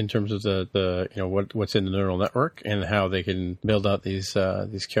constructed in terms of the what's in the neural network and how they can build out these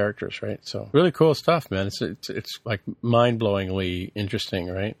characters, right? So really cool stuff, man. It's like mind-blowingly interesting,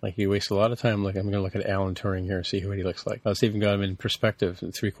 right? Like you waste a lot of time. Like I'm going to look at Alan Turing here and see what he looks like. It's even got him in perspective,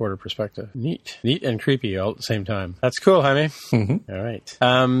 3/4 perspective. Neat and creepy all at the same time. That's cool, Jaime. Mm-hmm. All right.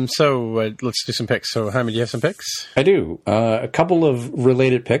 So let's do some picks. So, Jaime, do you have some picks? I do. A couple of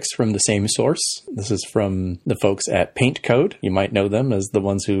related picks from the same source. This is from the folks at Paint Code. You might know them as the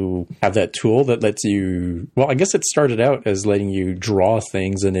ones who have that tool that lets you... Well, I guess it started out as letting you draw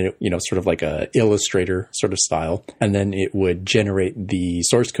things in it, sort of like a Illustrator sort of style. And then it would generate the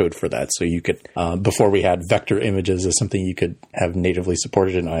source code for that. So you could, before we had vector images as something you could have natively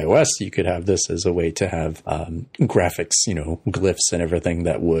supported in iOS, you could have this as a way to have graphics, glyphs and everything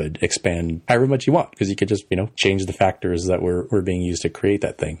that would expand however much you want, because you could just, change the factors that were being used to create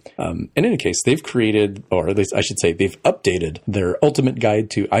that thing. In any case, they've created, or at least I should say, they've updated their ultimate guide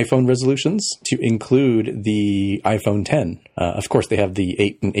to iPhone resolutions to include the iPhone 10. Of course, they have the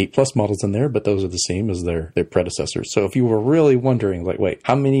 8 and 8 Plus models in there, but those are the same as their predecessors. So if you were really wondering, like, wait,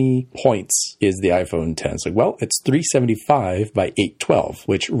 how many points is the iPhone 10? It's like, well, it's 375 by 812,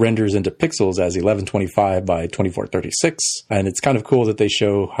 which renders into pixels as 1125 by 2436. And it's kind of cool that they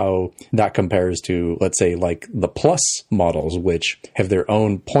show how that compares to, let's say, like the Plus models, which have their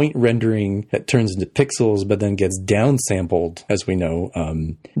own point rendering that turns into pixels, but then gets downsampled, as we know,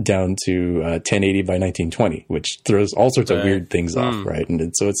 down to 1080 by 1920, which throws all sorts of weird things off, right?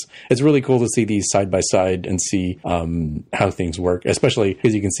 And so it's really cool to see these side by side and see how things work, especially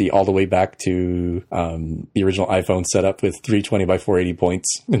because you can see all the way back to the original iPhone setup with 320 by 480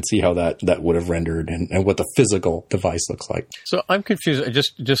 points and see how that would have rendered and what the physical device looks like. So I'm confused,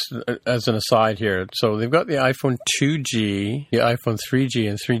 just as an aside here. So they've got the iPhone 2G, the iPhone 3G,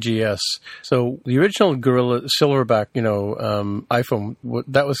 and 3GS. So the original Gorilla Silverback, iPhone,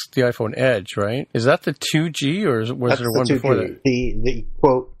 that was the iPhone Edge, right? Is that the 2G, or was there one before that? The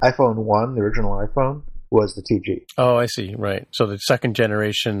quote iPhone 1, the original iPhone, was the 2G. Oh, I see. Right. So the second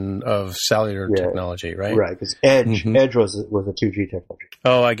generation of cellular technology, right? Right, because Edge was a 2G technology.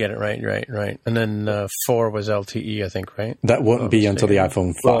 Oh, I get it. Right. And then 4 was LTE, I think, right? That wouldn't be until the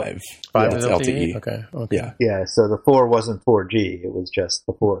iPhone 5. 5 is LTE? Okay. Yeah, so the 4 wasn't 4G. It was just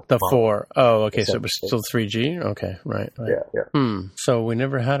the 4. The 4. Oh, okay. So it was still 3G? Okay, right. Yeah. So we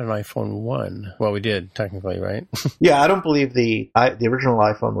never had an iPhone 1. Well, we did, technically, right? Yeah, I don't believe the original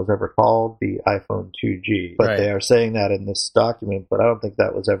iPhone was ever called the iPhone 2G, but they are saying that in this document, but I don't think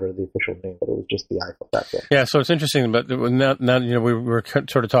that was ever the official name, but it was just the iPhone back then. Yeah, so it's interesting, but now we were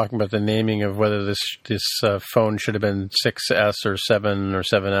sort of talking about the naming of whether this phone should have been 6S or 7 or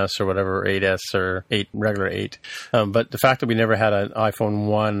 7S or whatever, 8S or 8, regular 8. But the fact that we never had an iPhone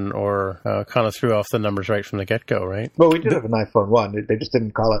 1 or kind of threw off the numbers right from the get-go, right? Well, we did have an iPhone 1. They just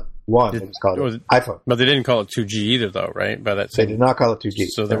didn't call it 1. They just called it iPhone. But they didn't call it 2G either, though, right? They did not call it 2G.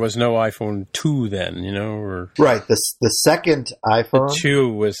 So there was no iPhone 2 then, or... Right. The second iPhone... The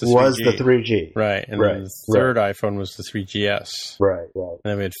 2 was the 3G. Was the 3G. Right. And then the third iPhone was the 3GS. Right. And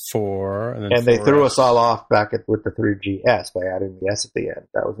then we had 4. And they threw us all off back with the 3GS by adding the S at the end.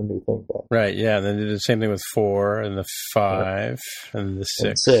 That was a new thing then. Right, yeah. And then they did the same thing with 4 and the 5 and the 6.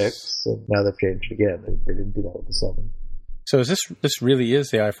 And 6. And now they've changed again. They didn't do that with the 7. So is this really is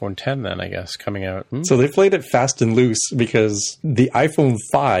the iPhone 10 then, I guess, coming out? So they played it fast and loose because the iPhone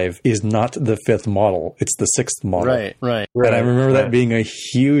 5 is not the 5th model. It's the 6th model. Right. And I remember that being a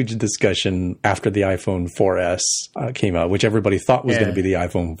huge discussion after the iPhone 4S came out, which everybody thought was going to be the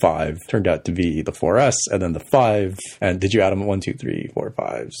iPhone 5. Turned out to be the 4S and then the 5. And did you add them 1, 2, 3, 4,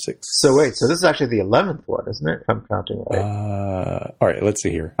 5, 6? So wait, so this is actually the 11th one, isn't it? If I'm counting right. All right, let's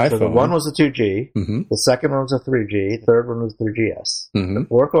see here. So the 1 was the 2G. Mm-hmm. The second one was the 3G. The third one was the 3GS. Mm-hmm. The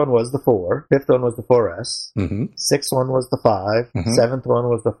fourth one was the 4. Fifth one was the 4S. Mm-hmm. Sixth one was the 5. Mm-hmm. Seventh one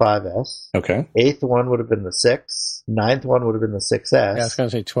was the 5S. Okay. Eighth one would have been the 6. Ninth one would have been the 6S. Yeah, I was going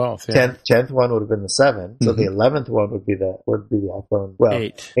to say 12th. Yeah. Tenth one would have been the 7. So the 11th one would be the iPhone. Well,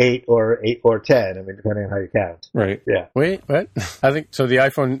 8 or 10. I mean, depending on how you count. Right. Yeah. Wait, what? I think so. The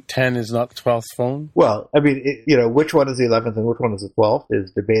iPhone 10 is not the 12th phone. Well, I mean, which one is the 11th and which one is the 12th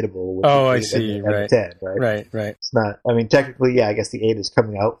is debatable. I see. And the 10, right? Right. It's not. I mean, technically, yeah. I guess the 8 is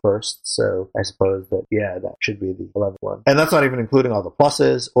coming out first, so I suppose that that should be the 11th one, and that's not even including all the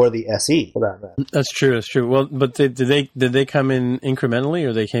pluses or the SE for that matter. That's true. Well, but did they come in incrementally,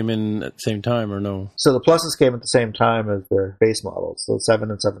 or they came in at the same time, or no? So the pluses came at the same time as the base models, so 7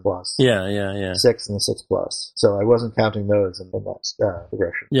 and 7 Plus. Yeah. 6 and the 6 Plus. So I wasn't counting those in that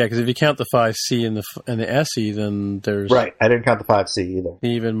progression. Yeah, because if you count the 5C and the SE, then there's right. I didn't count the 5C either.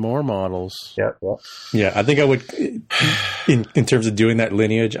 Even more models. Yep. Yeah, I think I would, in terms of doing that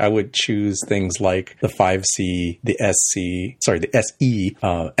lineage, I would choose things like the 5C, the SE,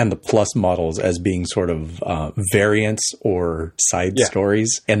 and the Plus models as being sort of variants or side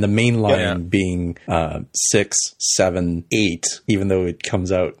stories, and the main line being 6, 7, 8, even though it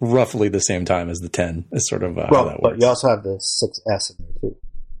comes out roughly the same time as the 10. Is sort of how that works. But you also have the 6S in there too.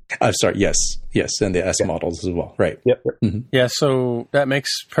 I'm sorry. Yes, and the S models as well. Right. Yep. Mm-hmm. Yeah, so that makes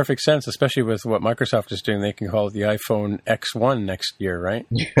perfect sense, especially with what Microsoft is doing. They can call it the iPhone X1 next year, right?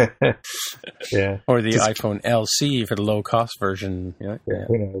 Yeah. Or the iPhone LC for the low-cost version. Yeah.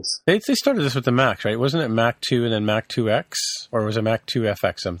 Who knows? They started this with the Macs, right? Wasn't it Mac 2 and then Mac 2X, or was it Mac 2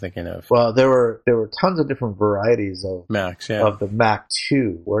 FX? I'm thinking of. Well, there were tons of different varieties of Macs. Yeah. Of the Mac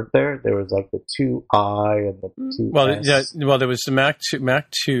 2, weren't there? There was like the 2i and the 2S. Well, there was the Mac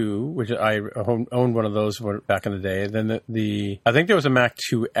 2, which I owned one of those back in the day. Then I think there was a Mac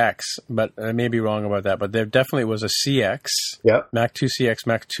 2X, but I may be wrong about that. But there definitely was a CX. Yep. Mac 2 CX,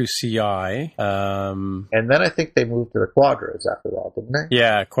 Mac 2 CI. And then I think they moved to the Quadras after that, didn't they?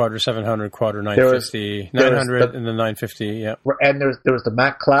 Yeah, Quadra 700, Quadra 950, 900, and the 950. Yeah. And there was the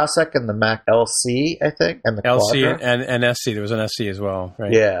Mac Classic and the Mac LC, I think, and the LC Quadra. and SC. There was an SC as well,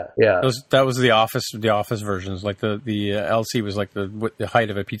 right? Yeah. That was the Office versions. Like the LC was like the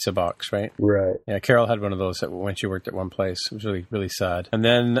height of a pizza box, right? Right. Yeah, Carol had one of those when she worked at one place. It was really, really sad. And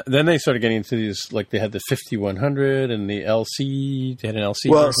then they started getting into these, like they had the 5100 and the LC. They had an LC.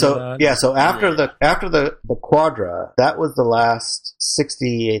 Well, so after the Quadra, that was the last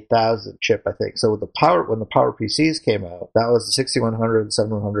 68,000 chip, I think. So when the Power PCs came out, that was the 6100,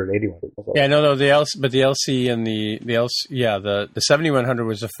 7100, 8100. Yeah, no, the LC and the LC, the 7100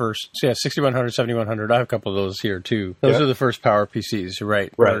 was the first. So yeah, 6100, 7100. I have a couple of those here too. Those are the first Power PCs,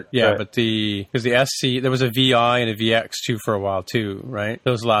 right? Right. But because the SC, there was a VI and a VX too for a while too, right?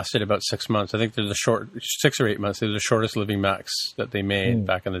 Those lasted about 6 months. I think they're 6 or 8 months. They're the shortest living Macs that they made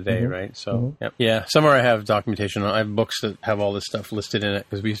back in the day, right? So, yeah. Somewhere I have documentation. I have books that have all this stuff listed in it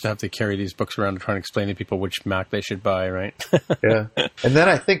because we used to have to carry these books around to try and explain to people which Mac they should buy, right? Yeah. And then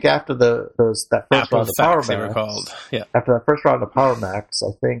I think after that first Apple round of Power Macs, they were called. Yeah. After that first round of Power Macs,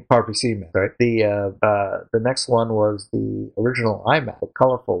 I think PowerPC Mac, right? The next one was the original iMac, the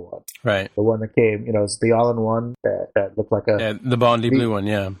colorful one, right? The one that came, it's the all-in-one that looked like the Bondi blue one,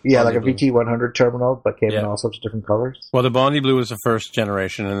 yeah, Bondi like a blue. VT100 terminal, but came in all sorts of different colors. Well, the Bondi blue was the first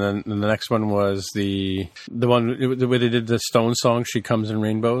generation, and then the next one was the one where they did the Stone song, "She Comes in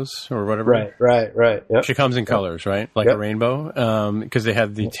Rainbows" or whatever. Right. Yep. She comes in colors, right? Like a rainbow. Because they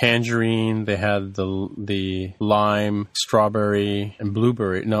had the tangerine, they had the lime, strawberry, and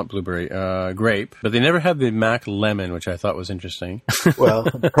grape. But they never had the Mac lemon, which I thought was interesting. Well,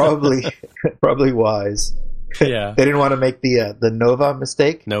 probably wise. Yeah. They didn't want to make the Nova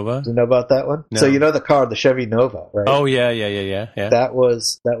mistake. Nova? Do you know about that one? No. So the car, the Chevy Nova, right? Oh, yeah. That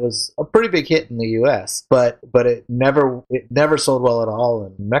was a pretty big hit in the US, but it never sold well at all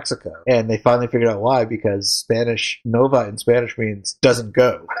in Mexico. And they finally figured out why, because Spanish Nova in Spanish means doesn't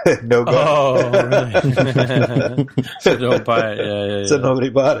go. No go. Oh, really? So don't buy it. Yeah. So nobody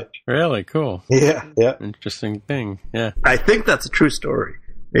bought it. Really? Cool. Yeah. Interesting thing. Yeah. I think that's a true story.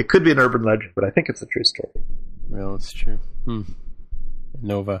 It could be an urban legend, but I think it's a true story. Well, it's true.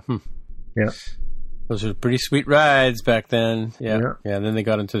 Nova. Yeah. Those were pretty sweet rides back then. Yeah. And then they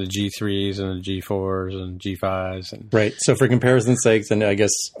got into the G3s and the G4s and G5s. And right. So for comparison's sakes, and I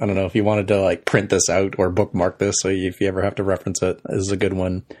guess, I don't know, if you wanted to like print this out or bookmark this, so if you ever have to reference it, this is a good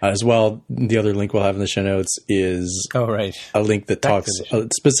one. As well, the other link we'll have in the show notes is a link that talks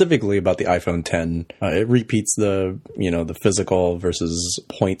specifically about the iPhone 10. It repeats the physical versus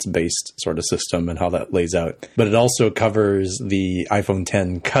points-based sort of system and how that lays out. But it also covers the iPhone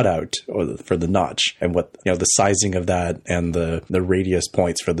 10 cutout for the notch. And what the sizing of that and the radius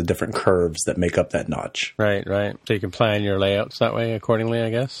points for the different curves that make up that notch. Right. So you can plan your layouts that way accordingly, I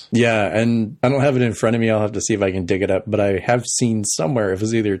guess. Yeah, and I don't have it in front of me. I'll have to see if I can dig it up. But I have seen somewhere, if it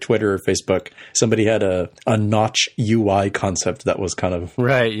was either Twitter or Facebook, somebody had a notch UI concept that was kind of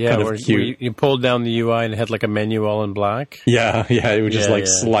right. Yeah, kind of cute. You pulled down the UI and it had like a menu all in black. Yeah. It would just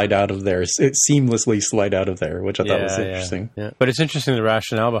slide out of there. It seamlessly slide out of there, which I thought was interesting. Yeah. But it's interesting the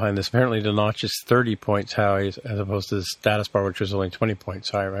rationale behind this. Apparently, the notch is 30 points high as opposed to the status bar, which was only 20 points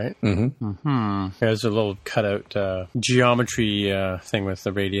high, right? There's a little cutout geometry thing with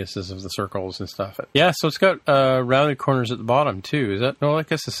the radiuses of the circles and stuff. Yeah, so it's got rounded corners at the bottom too. Is that? No, I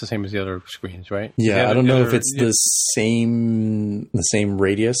guess it's the same as the other screens, right? Yeah, I don't know if it's the same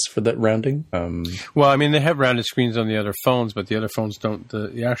radius for that rounding. Well, I mean, they have rounded screens on the other phones, but the other phones don't.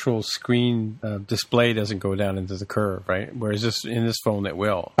 The actual screen display doesn't go down into the curve, right? Whereas in this phone, it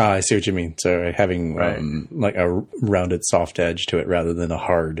will. I see what you mean. So having like a rounded soft edge to it rather than a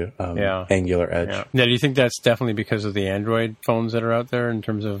hard angular edge. Yeah. Do you think that's definitely because of the Android phones that are out there in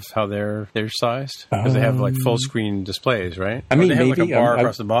terms of how they're sized? Because they have like full screen displays, right? I mean, they have maybe like a bar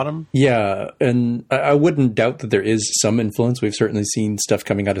across the bottom. Yeah, and I wouldn't doubt that there is some influence. We've certainly seen stuff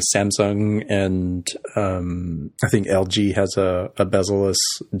coming out of Samsung, and I think LG has a bezel-less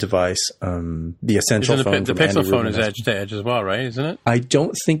device. The Essential phone, the Pixel phone is edge to edge as well, right? Isn't it? I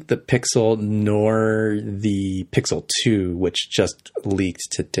don't think the Pixel nor the Pixel 2, which just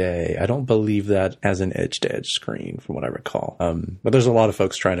leaked today, I don't believe that has an edge-to-edge screen, from what I recall. But there's a lot of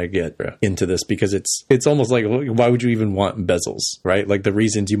folks trying to get into this because it's almost like, why would you even want bezels, right? Like the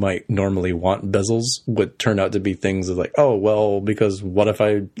reasons you might normally want bezels would turn out to be things of like, oh, well, because what if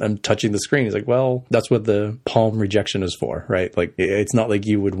I'm touching the screen? It's like, well, that's what the palm rejection is for, right? Like it's not like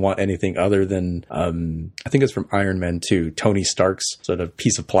you would want anything other than, I think it's from Iron Man 2, Tony Stark's sort of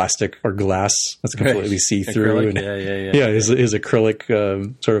piece of plastic or glass that's completely see-through. And, his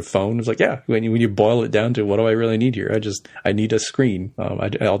acrylic sort of phone. It's like, when you boil it down to what do I really need here? I need a screen.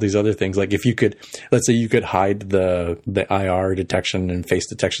 All these other things. Like if you could, let's say you could hide the IR detection and face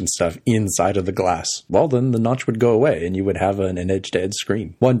detection stuff inside of the glass. Well, then the notch would go away and you would have an edge-to-edge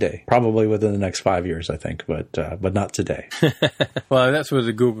screen one day, probably within the next 5 years, I think, but not today. Well, that's where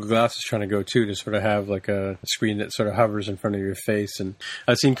the Google Glass is trying to go too, to sort of have like a screen that sort of hovers in front of your face. And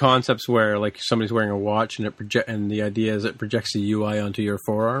I've seen concepts where like somebody's wearing a watch and and the idea is it projects the UI onto your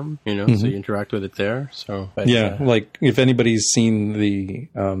forearm, so you interact with it there. So like if anybody's seen the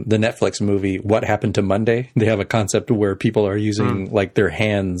Netflix movie What Happened to Monday, they have a concept where people are using like their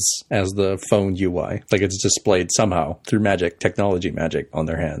hands as the phone UI. Like it's displayed somehow through technology magic on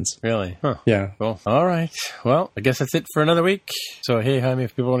their hands. Really? Huh. Yeah. Cool. All right. Well, I guess that's it for another week. So, hey, Jaime,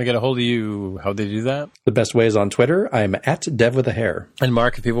 if people want to get a hold of you, how do they do that? The best way is on Twitter. I'm at DevWithAHair. And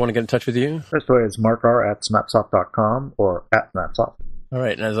Mark, if people want to get in touch with you? Best way is markr@smapsoft.com or @smapsoft. All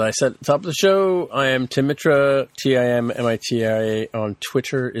right. And as I said at the top of the show, I am Tim Mitra, TIMMITRA on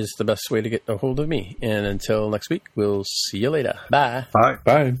Twitter is the best way to get a hold of me. And until next week, we'll see you later. Bye. Bye.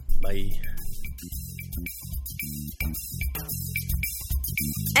 Bye. Bye.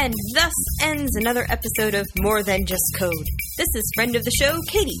 And thus ends another episode of More Than Just Code. This is friend of the show,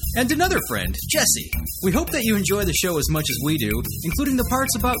 Katie. And another friend, Jesse. We hope that you enjoy the show as much as we do, including the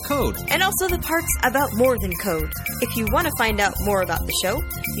parts about code. And also the parts about more than code. If you want to find out more about the show,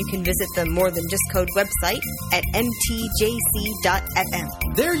 you can visit the More Than Just Code website at mtjc.fm.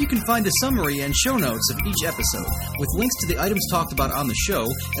 There you can find a summary and show notes of each episode, with links to the items talked about on the show,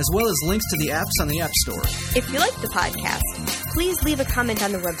 as well as links to the apps on the App Store. If you like the podcast, please leave a comment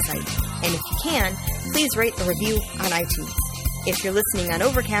on the website. And if you can, please rate a review on iTunes. If you're listening on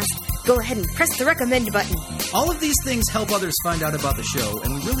Overcast, go ahead and press the recommend button. All of these things help others find out about the show,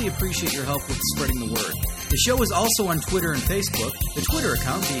 and we really appreciate your help with spreading the word. The show is also on Twitter and Facebook, the Twitter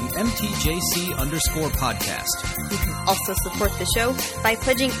account being MTJC_podcast. You can also support the show by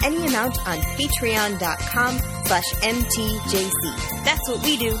pledging any amount on patreon.com/MTJC. That's what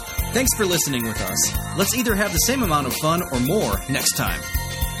we do. Thanks for listening with us. Let's either have the same amount of fun or more next time.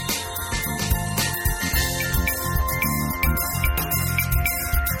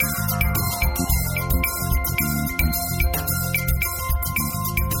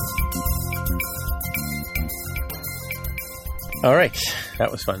 All right.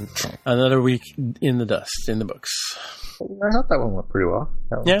 That was fun. Another week in the dust, in the books. I thought that one went pretty well.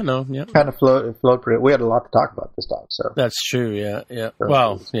 Yeah. Kind of flowed pretty. We had a lot to talk about this time, so that's true. Yeah.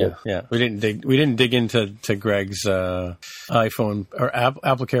 Well, yeah. We didn't dig into Greg's iPhone or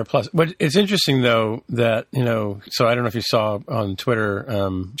AppleCare Plus. But it's interesting though that So I don't know if you saw on Twitter.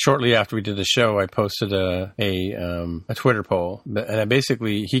 Shortly after we did the show, I posted a Twitter poll, and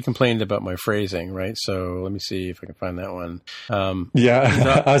he complained about my phrasing. Right. So let me see if I can find that one.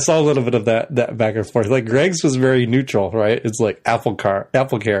 I saw a little bit of that back and forth. Like Greg's was very neutral. Right, it's like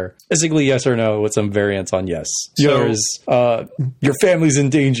AppleCare, basically yes or no with some variants on yes. Yours, your family's in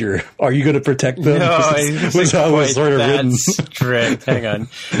danger. Are you going to protect them? No, was how it was sort of written. Strict. Hang on.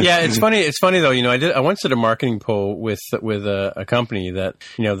 Yeah, it's funny. It's funny though. I once did a marketing poll with a company that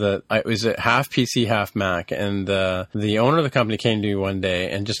it was a half PC, half Mac, and the owner of the company came to me one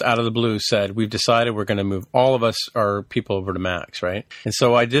day and just out of the blue said, "We've decided we're going to move all of our people over to Macs." Right, and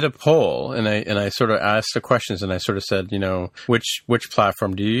so I did a poll and I sort of asked the questions and I sort of said, which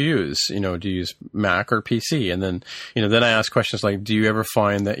platform do you use? Do you use Mac or PC? And then, then I ask questions like, do you ever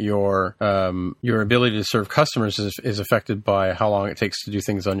find that your ability to serve customers is affected by how long it takes to do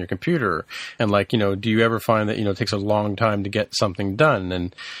things on your computer? And do you ever find that, it takes a long time to get something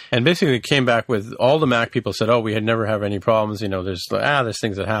done? And basically it came back with all the Mac people said, we had never have any problems. There's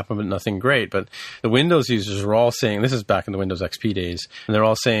things that happen, but nothing great. But the Windows users were all saying, this is back in the Windows XP days, and they're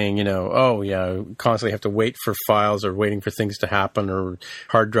all saying, constantly have to wait for files or waiting for things to happen or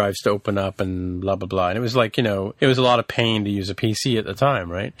hard drives to open up and blah, blah, blah. And it was like, it was a lot of pain to use a PC at the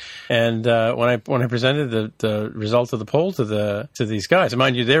time, right? And when I presented the result of the poll to these guys, and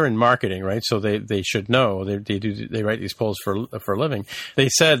mind you, they're in marketing, right? So they should know. They write these polls for a living. They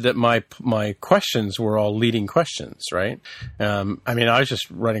said that my questions were all leading questions, right? I was just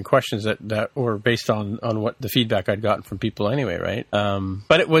writing questions that were based on what the feedback I'd gotten from people anyway, right?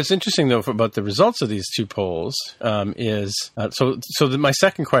 But it was interesting though about the results of these two polls. My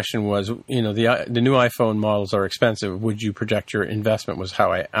second question was, the new iPhone models are expensive. Would you project your investment? Was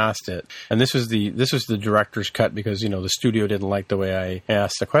how I asked it, and this was the director's cut because the studio didn't like the way I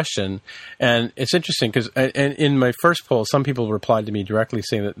asked the question. And it's interesting because in my first poll, some people replied to me directly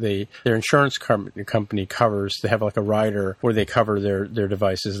saying that their insurance company covers. They have like a rider where they cover their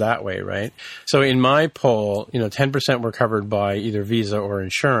devices that way, right? So in my poll, 10% were covered by either Visa or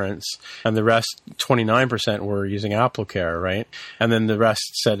insurance, and the rest 29% were using using AppleCare, right? And then the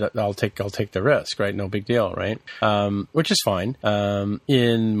rest said, I'll take the risk, right? No big deal, right? Which is fine.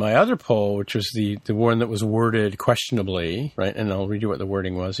 In my other poll, which was the one that was worded questionably, right? And I'll read you what the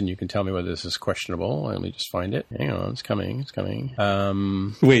wording was, and you can tell me whether this is questionable. Let me just find it. Hang on, it's coming.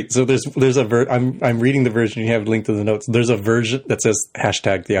 Wait, so there's I'm reading the version you have linked in the notes. There's a version that says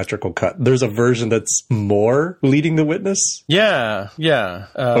 #theatrical cut. There's a version that's more leading the witness. Yeah.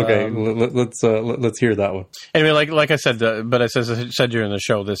 Okay, let's hear that one. Anyway, like I said, but as I said during the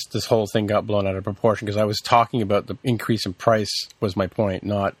show, this whole thing got blown out of proportion because I was talking about the increase in price was my point,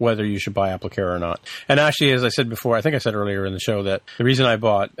 not whether you should buy AppleCare or not. And actually, as I said before, I think I said earlier in the show that the reason I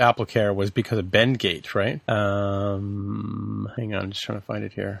bought AppleCare was because of Bendgate, right? Hang on, I'm just trying to find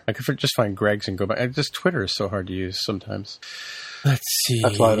it here. I could just find Greg's and go back. Just Twitter is so hard to use sometimes. Let's see.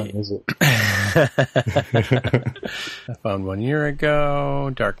 That's why I don't use it. I found 1 year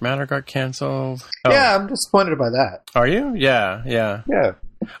ago. Dark Matter got canceled. Oh. Yeah, I'm disappointed by that. Are you? Yeah. Yeah.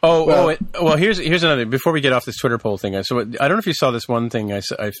 Well, here's another. Before we get off this Twitter poll thing, so I don't know if you saw this one thing I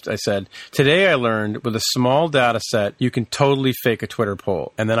said. Today I learned with a small data set, you can totally fake a Twitter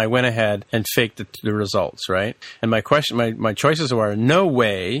poll. And then I went ahead and faked the results, right? And my choices were no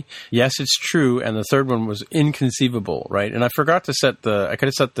way, yes, it's true, and the third one was inconceivable, right? And I forgot to I could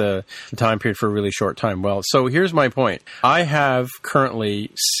have set the time period for a really short time. Well, so here's my point. I have currently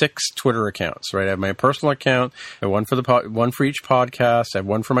 6 Twitter accounts, right? I have my personal account, I have one for each podcast, I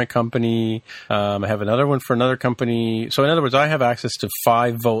have one for my company. I have another one for another company. So in other words, I have access to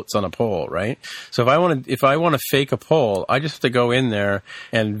 5 votes on a poll, right? So if I want to fake a poll, I just have to go in there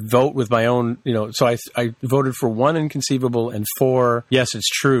and vote with my own, so I voted for 1 inconceivable and 4 yes, it's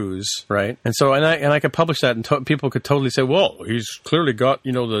trues, right? And so, and I could publish that and people could totally say, well, he's clearly got,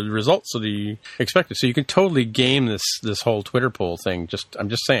 the results that he expected. So you can totally game this whole Twitter poll thing. I'm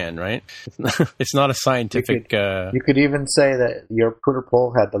just saying, right? It's not a scientific. You could even say that your Twitter poll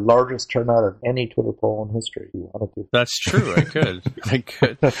had the largest turnout of any Twitter poll in history if you wanted to. That's true. I could.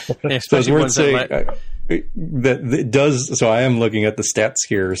 Especially ones that it does. So I am looking at the stats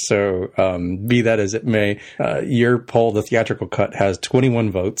here. So be that as it may, your poll, the theatrical cut, has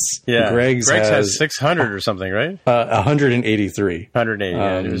 21 votes. Yeah, Greg's has 600 or something, right? 183.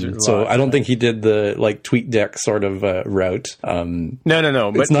 180. So I don't think he did the TweetDeck sort of route.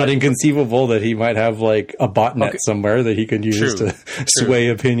 No. It's not inconceivable that he might have a botnet somewhere that he could use to sway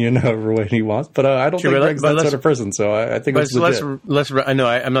opinion however way he wants. But I don't think Greg's that sort of person. So I think it's legit. I know.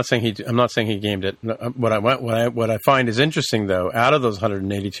 I'm not saying he gamed it. What I find is interesting, though, out of those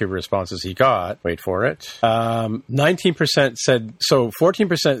 182 responses he got, wait for it, 19% said, so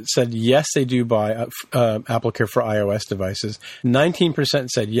 14% said yes, they do buy AppleCare for iOS devices. 19%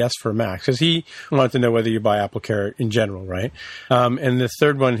 said yes for Mac, because he wanted to know whether you buy AppleCare in general, right? And the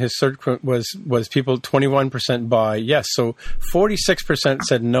third one, his third was people, 21% buy yes. So 46%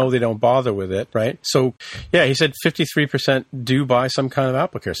 said no, they don't bother with it, right? So, yeah, he said 53% do buy some kind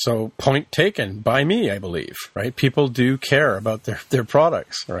of AppleCare. So point taken by me, I believe, right? People do care about their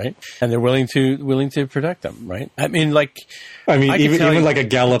products, right? And they're willing to protect them, right? I mean, even a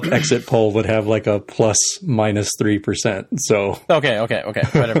Gallup exit poll would have a ±3%. So okay,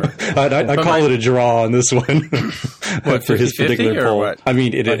 whatever. I call it a draw on this one. What, for his particular poll? What? I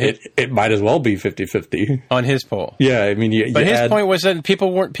mean, it might as well be 50-50 on his poll. Yeah, I mean, his point was that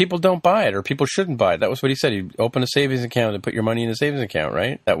people don't buy it, or people shouldn't buy it. That was what he said. You open a savings account and put your money in a savings account,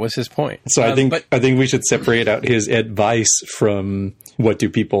 right? That was his point. So I think we should separate out his advice from what do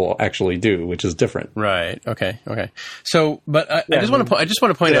people actually do, which is different. Right. Okay. So, but I just want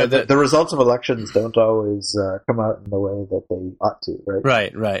to point out that the results of elections don't always come out in the way that they ought to,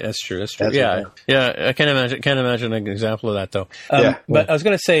 right? Right. That's true. Yeah. I can't imagine an example of that though. But I was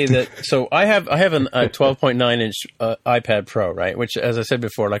going to say that. So I have a 12.9-inch iPad Pro, right? Which, as I said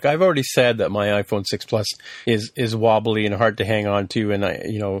before, I've already said that my iPhone 6 Plus is wobbly and hard to hang on to, and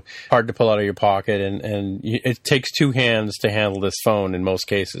hard to pull out of your pocket, and it takes 2 hands to handle this phone in most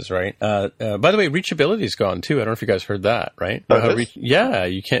cases, right? By the way, reachability is gone too. I don't know if you guys heard that, right? Yeah,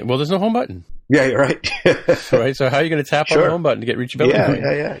 you can't. Well, there's no home button. Yeah, you're right. Right. So how are you going to tap on the home button to get reachability?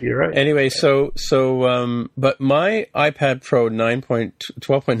 Yeah. You're right. Anyway, but my iPad Pro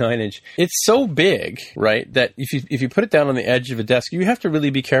 12.9-inch, it's so big, right, that if you put it down on the edge of a desk, you have to really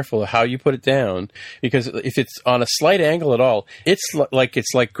be careful of how you put it down, because if it's on a slight angle at all, it's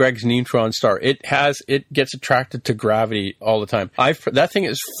like Greg's neutron star. It gets attracted to gravity all the time. That thing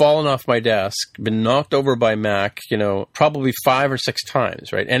has fallen off my desk, been knocked over by Mac, probably 5 or 6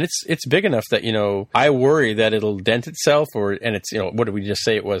 times, right? And it's big enough that that, you know, I worry that it'll dent itself, and it's, you know, what did we just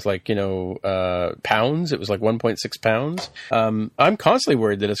say it was, like, you know, pounds? It was like 1.6 pounds. I'm constantly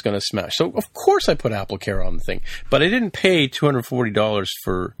worried that it's going to smash. So of course I put AppleCare on the thing, but I didn't pay $249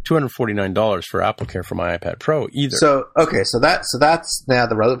 for AppleCare for my iPad Pro either. So that's now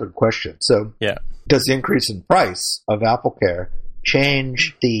the relevant question. So yeah, does the increase in price of AppleCare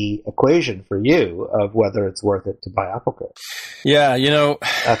change the equation for you of whether it's worth it to buy AppleCare? Yeah, you know,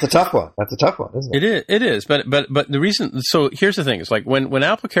 that's a tough one, isn't it? It is. But the reason, so here's the thing, is like when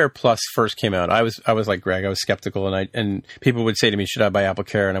AppleCare Plus first came out, I was like Greg, I was skeptical, and people would say to me, should I buy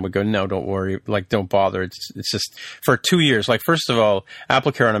AppleCare? And I would go, no, don't worry, like, don't bother. It's just for 2 years. Like, first of all,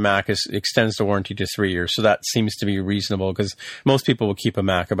 AppleCare on a Mac extends the warranty to 3 years, so that seems to be reasonable because most people will keep a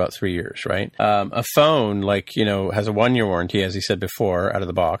Mac about 3 years, right? A phone, like, you know, has a 1 year warranty, as he said before, out of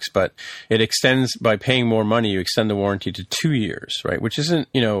the box, but it extends, by paying more money, you extend the warranty to 2 years, right? Which isn't,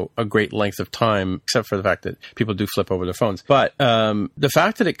 you know, a great length of time, except for the fact that people do flip over their phones. But the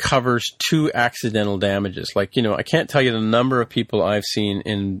fact that it covers 2 accidental damages, like, you know, I can't tell you the number of people I've seen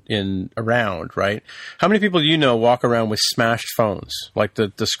in around, right? How many people do you know walk around with smashed phones? Like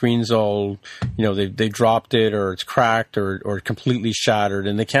the screen's all, you know, they dropped it, or it's cracked, or completely shattered,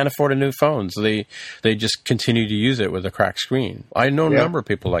 and they can't afford a new phone, so they just continue to use it with a cracked screen. I know a number of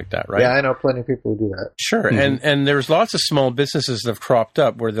people like that, right? Yeah, I know plenty of people who do that. Sure. Mm-hmm. And there's lots of small businesses that have cropped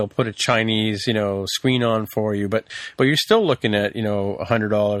up where they'll put a Chinese, you know, screen on for you, but you're still looking at, you know, $100,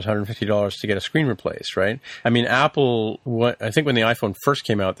 $150 to get a screen replaced, right? I mean, Apple, I think when the iPhone first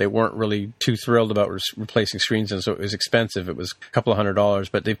came out, they weren't really too thrilled about replacing screens, and so it was expensive. It was a couple of $100s,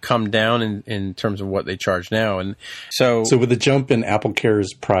 but they've come down in terms of what they charge now. And so with the jump in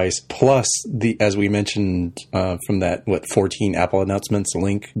AppleCare's price, plus the, as we mentioned from that 14 Apple announcements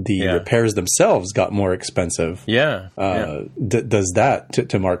link, the repairs themselves got more expensive. Yeah. Does that,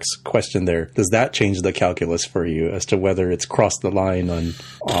 to Mark's question there, does that change the calculus for you as to whether it's crossed the line on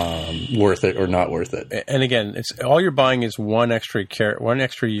worth it or not worth it? And again, it's all you're buying is one extra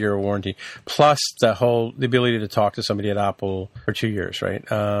year of warranty, plus the ability to talk to somebody at Apple for 2 years, right?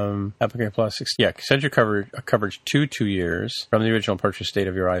 AppleCare Plus, extends your coverage to 2 years from the original purchase date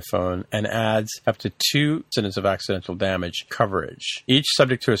of your iPhone, and adds up to 2 incidents of accidental damage coverage, each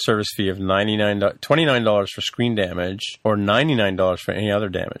subject to a service fee of $29 for screen damage, or $99 for any other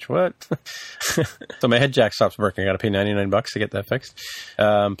damage. What? So my head jack stops working. I got to pay $99 to get that fixed,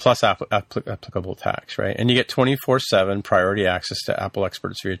 plus applicable tax, right? And you get 24/7 priority access to Apple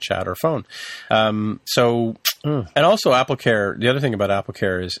experts via chat or phone. And also AppleCare, the other thing about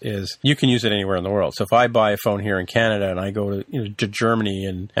AppleCare is you can use it anywhere in the world. So if I buy a phone here in Canada and I go to Germany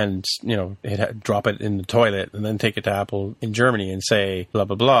and drop it in the toilet and then take it to Apple in Germany and say blah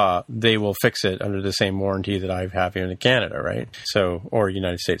blah blah, they will fix it under the same warranty that I have here in Canada, right? So, or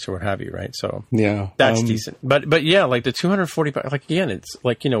United States or what have you, right? So yeah, that's decent. But yeah, like the $240, like again, it's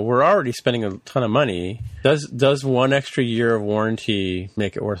like, we're already spending a ton of money. Does 1 extra year of warranty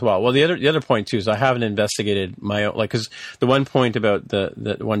make it worthwhile? Well, the other point too is I haven't investigated my own, because the one point about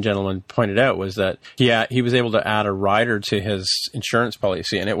that one gentleman pointed out was that he was able to add a rider to his insurance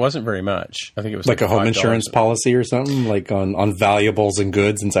policy, and it wasn't very much. I think it was like a home insurance policy or something, like on valuables and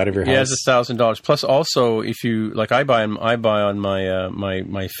goods inside of your house. Yeah, it's $1,000. Plus, also, if you like, I buy on my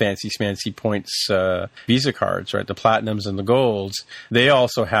my fancy smancy points Visa cards, right? The platinums and the golds. They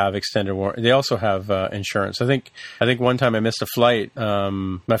also have extended warranty. They also have insurance. I think one time I missed a flight.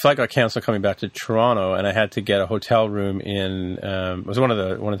 My flight got canceled coming back to Toronto, and I had to get a hotel room in. It was one of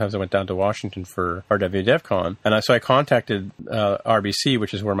the times I went down to Washington for RW DevCon, and so I contacted RBC,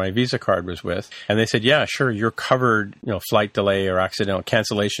 which is where my Visa card was with, and they said, yeah, sure, you're covered, flight delay or accidental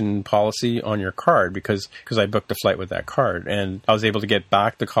cancellation policy on your card because I booked a flight with that card, and I was able to get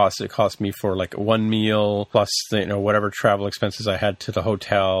back the cost it cost me for like one meal plus whatever travel expenses I had to the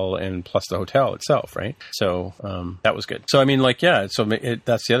hotel and plus the hotel itself, right? So that was good. So I mean, like, yeah. So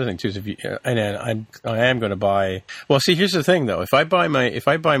that's the other thing too. Is if you and I am going to buy. Well, see, here's the thing though. If I buy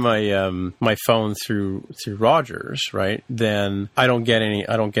my phone through Rogers, right, then I don't get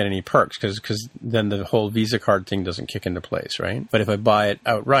any perks because then the whole Visa card thing doesn't kick into place, right? But if I buy it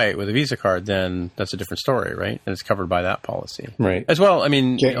outright with a Visa card, then that's a different story, right? And it's covered by that policy, right? As well, I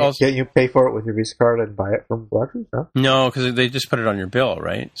mean, can't you pay for it with your Visa card and buy it from Rogers? No, because they just put it on your bill,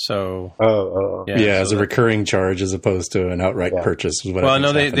 right? So yeah, as a recurring charge as opposed to an outright purchase. Well,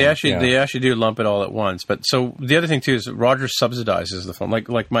 no, they actually do lump it all at once. But so the other thing too is Rogers subsidizes the phone,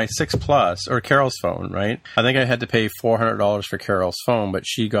 like my 6 Plus or Carol's phone, right? I think I had to pay $400 for Carol's phone, but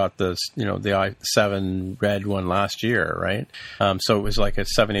she got the i7 red one last year, right? So it was like a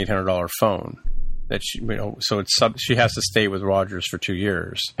 $700-800 phone. that she, so she has to stay with Rogers for 2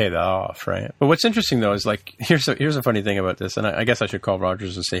 years, pay that off, right? But what's interesting though is like here's a funny thing about this, and I guess I should call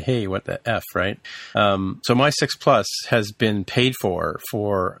Rogers and say, hey, what the F, right? So my 6 Plus has been paid for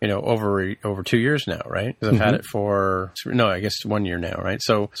over 2 years now, right? Because I've had it for I guess 1 year now, right?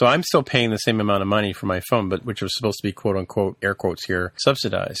 So I'm still paying the same amount of money for my phone, but which was supposed to be quote unquote air quotes here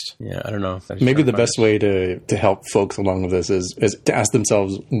subsidized. Yeah, I don't know. Maybe the best way to help folks along with this is to ask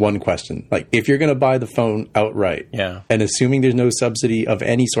themselves one question. Like, if you're going to buy the phone outright, and assuming there's no subsidy of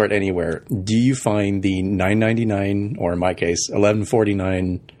any sort anywhere, do you find the $999, or in my case,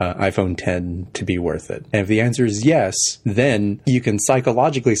 $1149 iPhone 10 to be worth it? And if the answer is yes, then you can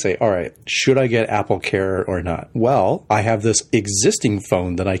psychologically say, all right, should I get Apple Care or not? Well, I have this existing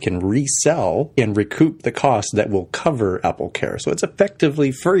phone that I can resell and recoup the cost that will cover Apple Care. So it's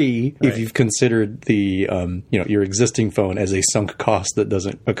effectively free if you've considered the your existing phone as a sunk cost that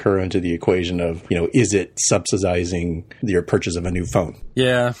doesn't occur into the equation of, is it subsidizing your purchase of a new phone?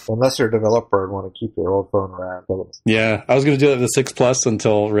 Yeah. Unless you're a developer and want to keep your old phone around. Yeah. I was going to do that with the 6 Plus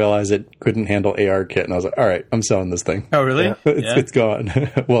until I realized it couldn't handle ARKit. And I was like, all right, I'm selling this thing. Oh, really? Yeah. It's gone.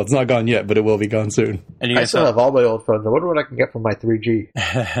 Well, it's not gone yet, but it will be gone soon. And I still have all my old phones. I wonder what I can get from my 3G.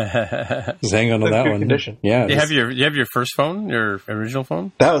 Just hang on to that one. Condition. Yeah. You have your first phone, your original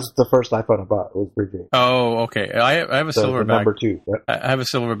phone? That was the first iPhone I bought. It was 3G. Oh, okay. I have a Silverback. Number 2. Yep. I have a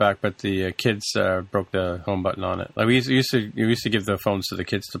Silverback, but the kids broke the home button on it. Like we used to give the phones to the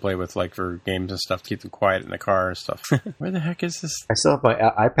kids to play with, like for games and stuff, to keep them quiet in the car and stuff. Where the heck is this? I still have my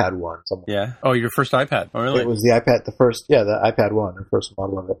iPad 1 somewhere. Yeah. Oh, your first iPad. Oh, really? It was the iPad, the iPad 1, the first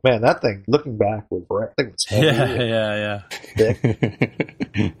model of it. Man, that thing, looking back, was bright. That thing was heavy. Yeah. Thick.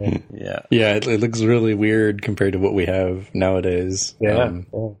 Yeah, it looks really weird compared to what we have nowadays.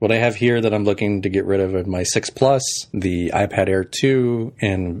 What I have here that I'm looking to get rid of my 6 Plus, the iPad Air 2,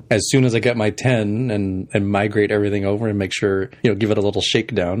 and as soon as I get my 10 and migrate everything over and make sure, give it a little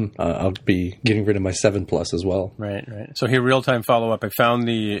shakedown, I'll be getting rid of my 7 Plus as well. Right. So here, real-time follow-up. I found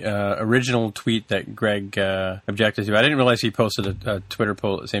the original tweet that Greg objected to. I didn't realize he posted a Twitter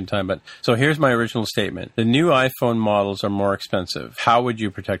poll at the same time, but so here's my original statement. The new iPhone models are more expensive. How would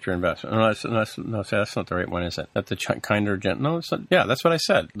you protect your investment? No, that's not the right one, is it? That's the kinder gentle. No, it's not. Yeah, that's what I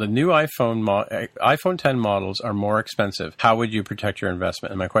said. The new iPhone 10 models are more expensive. How would you protect your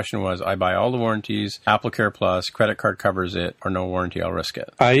investment? And my question was, I buy all the warranties, Apple Care Plus, credit card covers it, or no warranty, I'll risk it.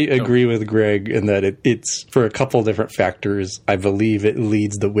 I agree with Greg in that it's for a couple different factors. I believe it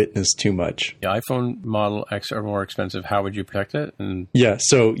leads the witness too much. The iPhone Model X are more expensive. How would you protect it?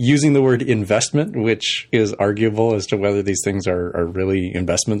 So using the word investment, which is arguable as to whether these things are really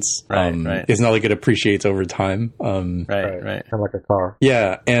investments, right. It's not like it appreciates over time. Right. Kind of like a car.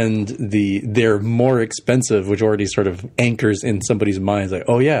 Yeah, and they're more expensive, which already sort of anchors in somebody's mind, like,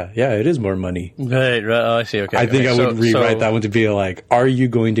 oh yeah, it is more money. Right. Oh, I see. Okay. I think I would rewrite that one to be like, are you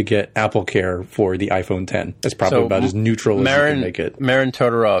going to get Apple Care for the iPhone 10? That's probably about as neutral as you can make it. Marin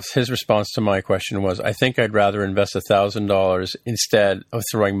Todorov, his response to my question was, I think I'd rather invest $1,000 instead of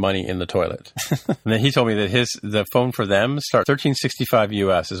throwing money in the toilet. And then he told me that the phone for them starts $1,365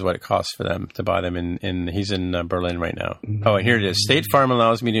 US is what it costs for them to buy them he's in Berlin right now. Oh, and here it is. State Farm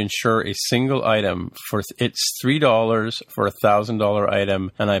allows me to insure a single item for it's $3 for a $1,000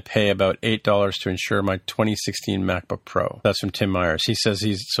 item, and I pay about $8 to insure my 2016 MacBook Pro. That's from Tim Myers. He says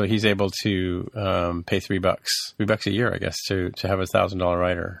he's able to pay $3 a year, I guess, to have a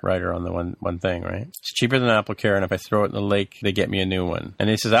 $1,000 rider on the one thing, right? It's cheaper than Apple Care, and if I throw it in the lake, they get me a new one. And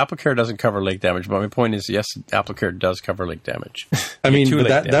he says Apple Care doesn't cover lake damage, but my point is, yes, Apple Care does cover lake damage. I mean,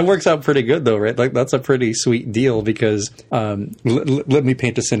 that works out pretty good, though, right? Like, that's a pretty sweet deal because let me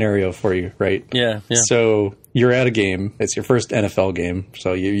paint a scenario for you, right? Yeah. So you're at a game. It's your first NFL game.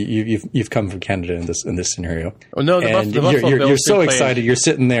 So you've come from Canada in this scenario. Oh, no, you're so excited. You're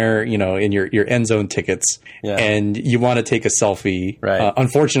sitting there, in your end zone tickets, and you want to take a selfie. Right.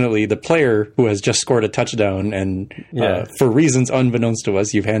 Unfortunately, the player who has just scored a touchdown and for reasons unbeknownst to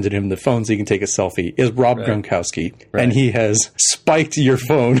us, you've handed him the phone so you can take a selfie, is Rob Gronkowski. Right. And he has spiked your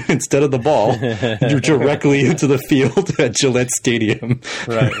phone instead of the ball directly into the field at Gillette Stadium.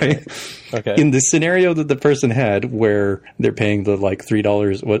 Right. Okay. In the scenario that the person had where they're paying the like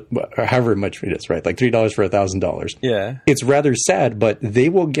 $3, however much it is, right? Like $3 for $1,000. Yeah. It's rather sad, but they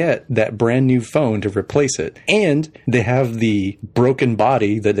will get that brand new phone to replace it. And they have the broken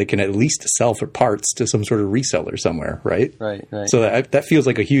body that they can at least sell for parts to some sort of reseller somewhere, right? Right. So that feels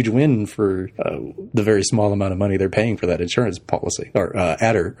like a huge win for the very small amount of money they're paying for that insurance policy or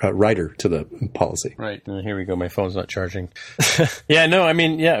rider to the policy. Right. Here we go. My phone's not charging. Yeah, no, I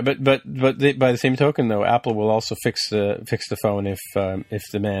mean, yeah, but by the same token, though, Apple will also fix the phone if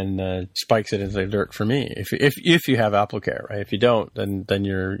the man spikes it into the dirt for me. If you have AppleCare, right? If you don't, then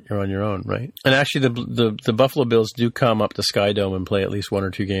you're on your own, right? And actually, the Buffalo Bills do come up to Sky Dome and play at least 1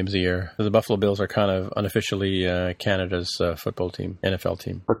 or 2 games a year. So the Buffalo Bills are kind of unofficially Canada's football team, NFL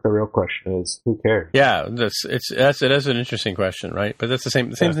team. But the real question is, who cares? Yeah, it is an interesting question, right? But that's the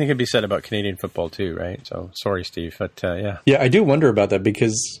same thing can be said about Canadian football too, right? So sorry, Steve, but yeah. Yeah, I do wonder about that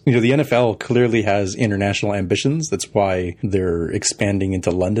because the NFL clearly has international ambitions. That's why they're expanding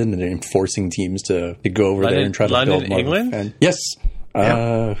into London and forcing teams to go over there and try to build more. England? Yes.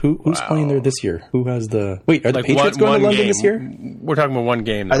 Yeah. Who's playing there this year? Who has the... Wait, are the Patriots going to London this year? We're talking about one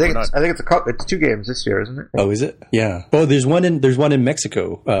game. I think it's 2 games this year, isn't it? Oh, is it? Yeah. Oh, there's one in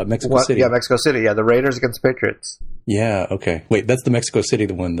Mexico. Mexico City. Yeah, Mexico City. Yeah, the Raiders against Patriots. Yeah, okay. Wait, that's the Mexico City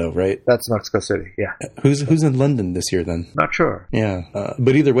one, though, right? That's Mexico City, yeah. Who's in London this year, then? Not sure. Yeah.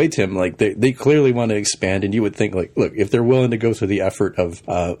 But either way, Tim, they clearly want to expand, and you would think, look, if they're willing to go through the effort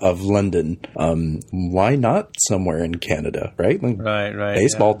of London, why not somewhere in Canada, right? Right.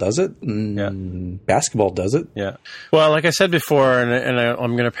 Baseball does it. Basketball does it. Yeah. Well, like I said before, and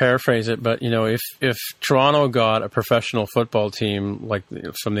I'm going to paraphrase it, but if Toronto got a professional football team like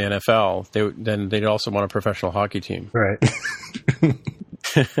from the NFL, then they'd also want a professional hockey team. Right.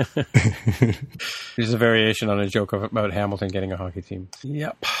 There's a variation on a joke about Hamilton getting a hockey team.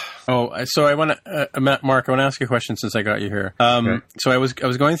 Yep. Oh, so I want to, Mark, I want to ask you a question since I got you here. Okay. So I was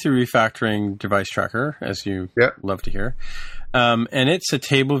going through refactoring Device Tracker, as you love to hear. And it's a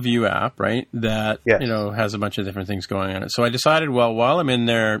table view app, right? That, has a bunch of different things going on it. So I decided, well, while I'm in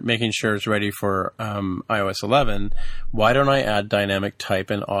there making sure it's ready for iOS 11, why don't I add dynamic type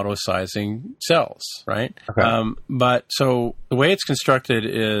and auto sizing cells, right? Okay. But so the way it's constructed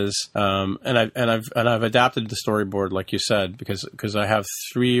is, and I've adapted the storyboard, like you said, because I have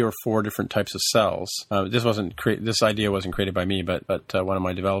 3 or 4 different types of cells. This idea wasn't created by me, but one of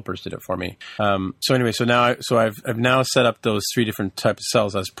my developers did it for me. So anyway, I've now set up those 3 different types of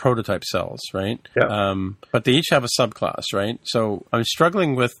cells as prototype cells, right? Yeah. But they each have a subclass, right? So I'm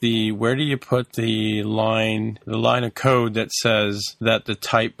struggling with where do you put the line of code that says that the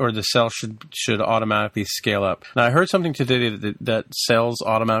type or the cell should automatically scale up. Now I heard something today that cells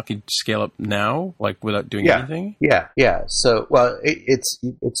automatically scale up now, like without doing anything. Yeah. So, well,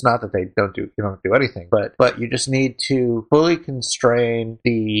 it's not that you don't do anything, but you just need to fully constrain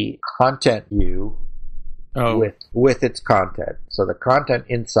the content view with its content. So the content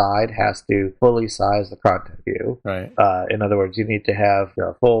inside has to fully size the content view. Right. In other words, you need to have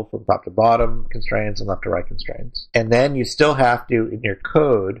full from top to bottom constraints and left to right constraints. And then you still have to, in your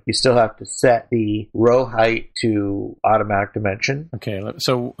code, set the row height to automatic dimension. Okay.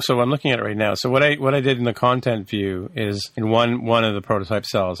 So I'm looking at it right now. So what I did in the content view is in one of the prototype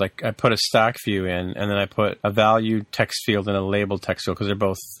cells, I put a stack view in, and then I put a value text field and a label text field because they're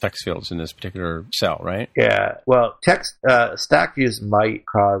both text fields in this particular cell, right? Yeah, well, stack views might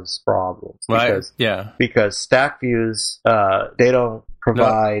cause problems because stack views they don't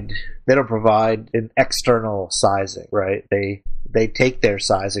provide an external sizing, right? They take their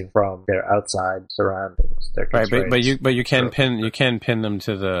sizing from their outside surroundings. Their right, but you can pin them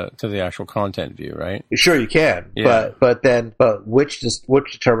to the actual content view, right? Sure, you can. Yeah. But which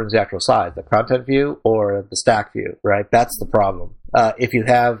determines the actual size, the content view or the stack view, right? That's the problem. If you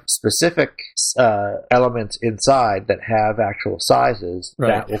have specific elements inside that have actual sizes,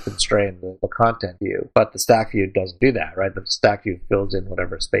 that will constrain the content view. But the stack view doesn't do that, right? The stack view fills in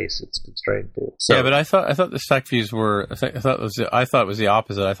whatever space it's constrained to. So, yeah, but I thought the stack views were. I thought it was the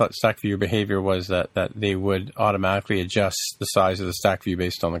opposite. I thought stack view behavior was that they would automatically adjust the size of the stack view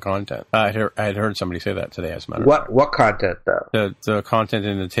based on the content. I had heard somebody say that today. As a matter of fact. What content though? The content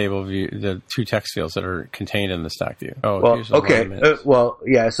in the table view, the 2 text fields that are contained in the stack view. Oh, well, okay.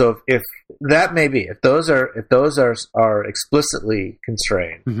 So if that may be, if those are explicitly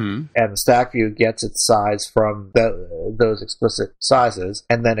constrained, and the stack view gets its size from those explicit sizes,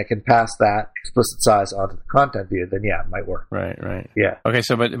 and then it can pass that explicit size onto the content view, then it might work. Right. Yeah. Okay.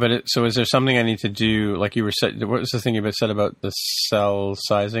 So is there something I need to do? Like you were said, what was the thing you said about the cell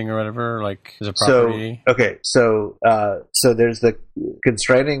sizing or whatever? Like is a property? So there's the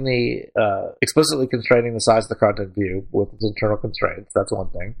explicitly constraining the size of the content view with its internal constraints. That's one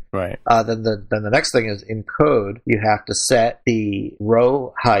thing. Right. Then the next thing is in code, you have to set the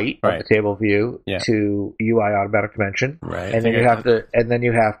row height of the table view to UI automatic dimension. Right. And then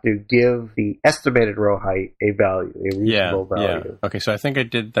you have to give the estimated row height a value, a reasonable value. Yeah. Okay, so I think I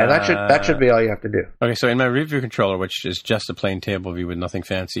did that. And that should be all you have to do. Okay, so in my root view controller, which is just a plain table view with nothing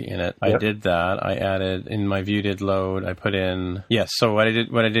fancy in it, I did that. I added in my view did load. I put in So what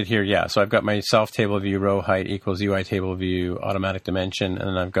I did here, So I've got my self table view row height equals UI table view automatic dimension, and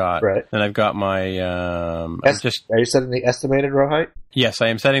then I've got my. Are you setting the estimated row height? Yes, I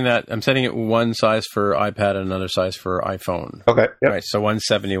am setting that. I'm setting it one size for iPad and another size for iPhone. Okay. Yep. Right. So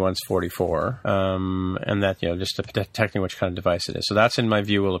 170, 144. And that, just detecting which kind of device it is. So that's in my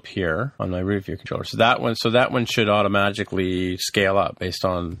view will appear on my root view controller. So that one should automatically scale up based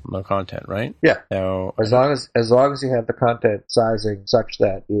on my content, right? Yeah. Now, as long as you have the content sizing such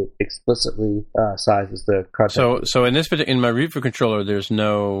that it explicitly sizes the content. So in my root view controller, there's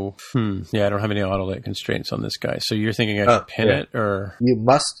no, I don't have any auto layout constraints on this guy. So you're thinking I should pin it or? You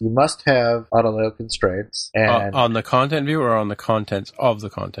must have auto layout constraints and on the content view or on the contents of the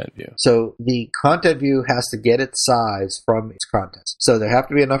content view. So the content view has to get its size from its contents. So there have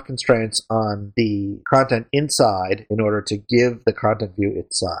to be enough constraints on the content inside in order to give the content view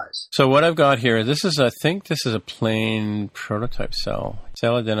its size. So what I've got here, I think this is a plain prototype cell.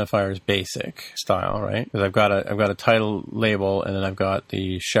 Cell identifier is basic style, right? Because I've got a title label and then I've got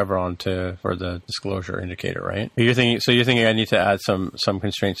the chevron for the disclosure indicator, right? You're thinking I need to add some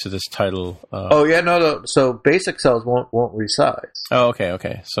constraints to this title. No. So basic cells won't resize. Oh,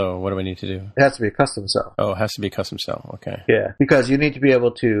 okay. So what do I need to do? It has to be a custom cell. Oh, it has to be a custom cell. Okay. Yeah, because you need to be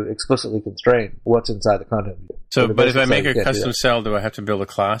able to explicitly constrain what's inside the content view. So but if I make a custom cell, do I have to build a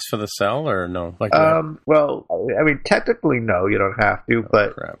class for the cell or no? Well, I mean, technically, no, you don't have to,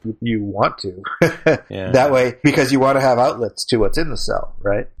 but you want to. That way, because you want to have outlets to what's in the cell,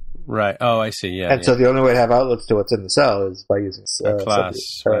 right? Right. Oh, I see. Yeah. And so the only way to have outlets to what's in the cell is by using a class,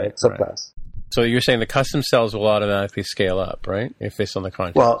 subclass. Right. So you're saying the custom cells will automatically scale up, right? If based on the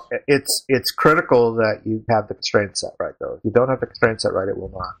content. Well, it's critical that you have the constraint set right, though. If you don't have the constraint set right, it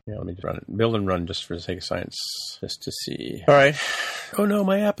will not. Yeah, let me just run it. Build and run just for the sake of science, just to see. All right. Oh no,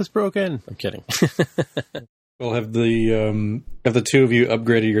 my app is broken. I'm kidding. Well, have the two of you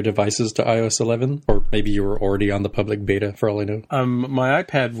upgraded your devices to iOS 11, or maybe you were already on the public beta for all I know? My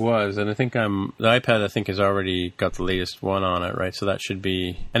iPad was, and I think the iPad I think has already got the latest one on it, right? So that should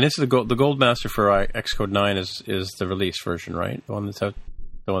be, and this is the Gold Master for Xcode 9 is the release version, right? The one that's out.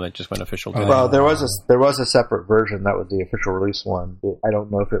 The one that just went official today. Well, there was a separate version that was the official release one. I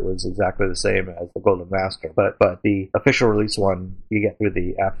don't know if it was exactly the same as the Golden Master, but the official release one you get through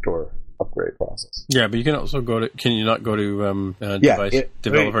the App Store upgrade process. Yeah, but you can also can you not go to device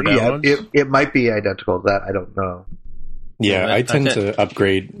developer downloads? It might be identical to that. I don't know. Yeah, I tend to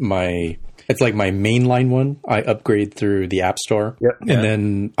upgrade it's like my mainline one. I upgrade through the App Store, and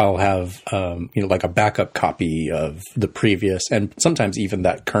then I'll have like a backup copy of the previous, and sometimes even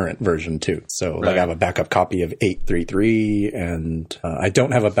that current version too. So like I have a backup copy of 8.3.3, and I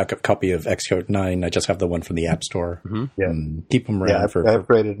don't have a backup copy of Xcode 9. I just have the one from the App Store. Mm-hmm. Yeah, keep them around. I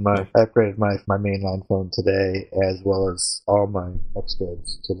upgraded my mainline phone today, as well as all my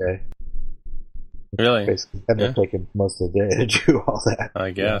Xcodes today. Really? Basically, ended up taking most of the day to do all that.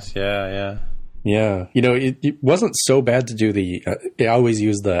 I guess, yeah. Yeah. It wasn't so bad to do I always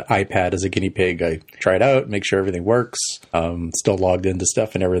use the iPad as a guinea pig. I try it out, make sure everything works. Still logged into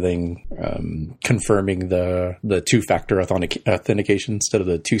stuff and everything, confirming the two-factor authentication instead of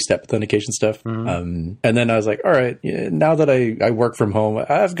the two-step authentication stuff. Mm-hmm. And then I was like, all right, now that I work from home,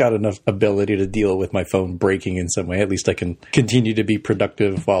 I've got enough ability to deal with my phone breaking in some way. At least I can continue to be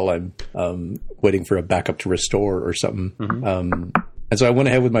productive while I'm waiting for a backup to restore or something. Mm-hmm. And so I went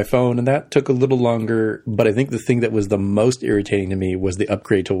ahead with my phone, and that took a little longer. But I think the thing that was the most irritating to me was the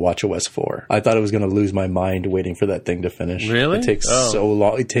upgrade to watchOS 4. I thought I was going to lose my mind waiting for that thing to finich. Really? It takes so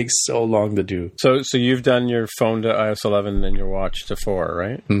long. It takes so long to do. So you've done your phone to iOS 11 and your watch to 4,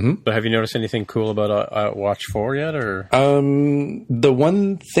 right? Mm-hmm. But have you noticed anything cool about Watch 4 yet, or? The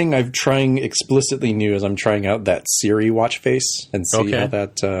one thing I'm trying explicitly new is I'm trying out that Siri watch face and see how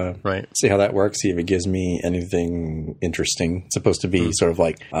that see how that works. See if it gives me anything interesting. It's supposed to be sort of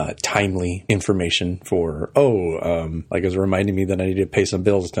like timely information for like it was reminding me that I need to pay some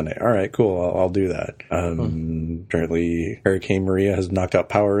bills tonight. All right, cool, I'll do that. Apparently Hurricane Maria has knocked out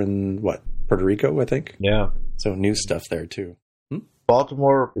power in Puerto Rico, I think. Yeah, so new stuff there too.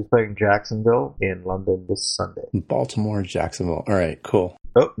 Baltimore is playing Jacksonville in London this Sunday. Baltimore, Jacksonville. All right, cool.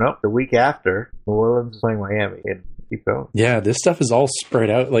 Oh no, the week after New Orleans is playing Miami in keep going. Yeah, this stuff is all spread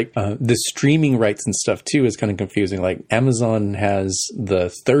out. Like the streaming rights and stuff too is kind of confusing. Like Amazon has the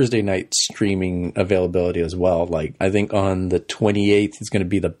Thursday night streaming availability as well. Like I think on the 28th is going to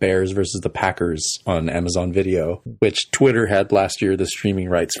be the Bears versus the Packers on Amazon Video, which Twitter had last year, the streaming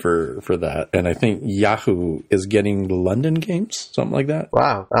rights for that. And I think Yahoo is getting the London games, something like that.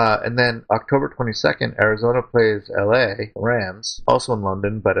 Wow. And then October 22nd, Arizona plays LA Rams, also in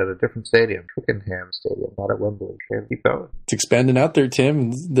London, but at a different stadium, Twickenham Stadium, not at Wembley. Keep going. It's expanding out there,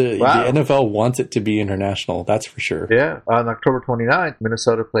 Tim. The NFL wants it to be international, that's for sure. Yeah. On October 29th,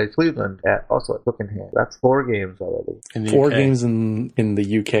 Minnesota plays Cleveland, also at Twickenham. That's 4 games already. Four games in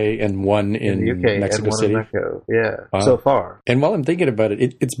the UK and one in the UK Mexico and one City. In Mexico. Yeah, wow. So far. And while I'm thinking about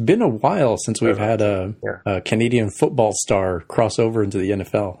it, it's been a while since we've had a Canadian football star cross over into the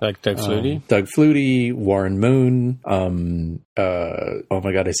NFL. Like Doug Flutie? Doug Flutie, Warren Moon, oh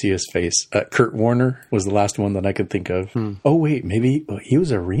my God, I see his face. Kurt Warner was the last one that I could think of. Oh wait, maybe he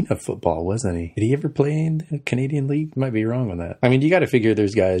was arena football, wasn't he? Did he ever play in the Canadian League? Might be wrong on that. I mean, you got to figure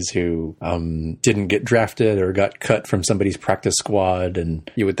there's guys who didn't get drafted or got cut from somebody's practice squad, and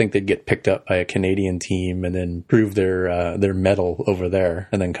you would think they'd get picked up by a Canadian team and then prove their mettle over there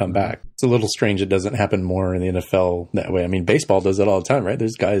and then come back. It's a little strange it doesn't happen more in the NFL that way. I mean, baseball does it all the time, right?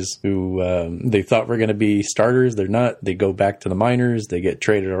 There's guys who they thought were going to be starters. They're not. They go back to the minors. They get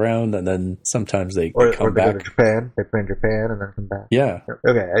traded around, and then sometimes they come back. Go to Japan. They play in Japan and then come back. Yeah.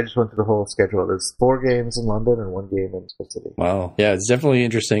 Okay, I just went through the whole schedule. There's 4 games in London and 1 game in Mexico City. Wow. Yeah, it's definitely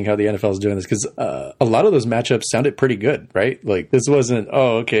interesting how the NFL is doing this because a lot of those matchups sounded pretty good, right? Like this wasn't,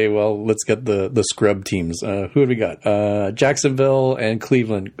 okay, well, let's get the scrub teams. Who have we got? Jacksonville and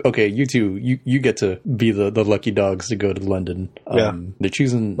Cleveland. Okay, you two, you get to be the lucky dogs to go to London. They're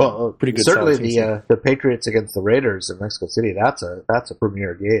choosing pretty good. Certainly the Patriots against the Raiders in Mexico City. That's a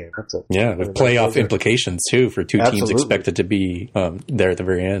premier game. With playoff implications too for 2 teams expected to be there at the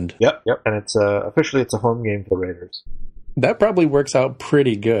very end. Yep. And it's officially it's a home game for the Raiders. That probably works out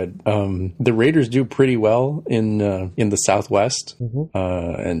pretty good. The Raiders do pretty well in the Southwest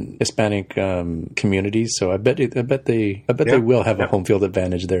and Hispanic communities, so I bet they will have a home field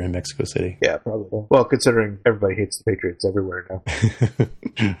advantage there in Mexico City. Yeah, probably. Well, considering everybody hates the Patriots everywhere now.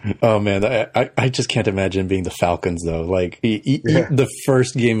 Oh man, I just can't imagine being the Falcons though. Like the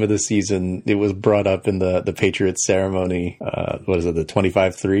first game of the season, it was brought up in the Patriots ceremony. What is it, the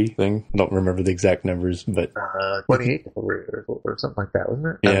 25-3 thing? I don't remember the exact numbers, but 28. Or something like that,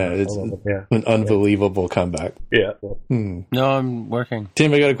 wasn't it? Yeah, it's an unbelievable comeback. Yeah. No, I'm working.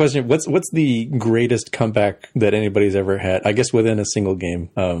 Tim, I got a question. What's the greatest comeback that anybody's ever had? I guess within a single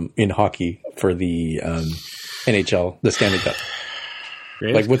game in hockey for the NHL, the Stanley Cup.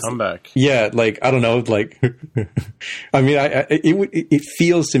 Greatest what's comeback? Yeah, I don't know. I mean, it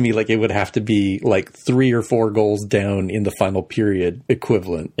feels to me like it would have to be 3 or 4 goals down in the final period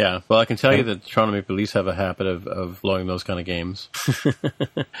equivalent. Yeah, well, I can tell you that the Toronto Maple Leafs have a habit of blowing those kind of games.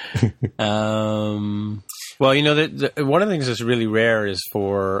 Well, one of the things that's really rare is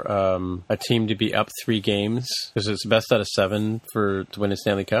for a team to be up 3 games because it's best out of 7 to win a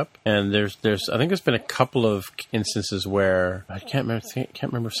Stanley Cup. And I think there's been a couple of instances where I can't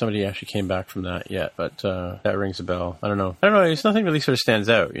remember if somebody actually came back from that yet, but that rings a bell. I don't know. It's nothing really sort of stands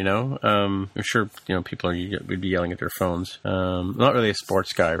out. I'm sure people would be yelling at their phones. I'm not really a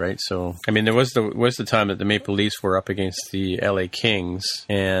sports guy, right? So I mean, there was the time that the Maple Leafs were up against the LA Kings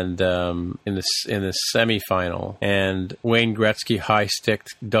and in the semifinal, and Wayne Gretzky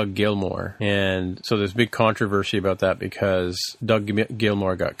high-sticked Doug Gilmour, and so there's big controversy about that because Doug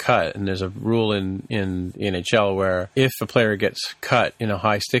Gilmour got cut, and there's a rule in the NHL where if a player gets cut in a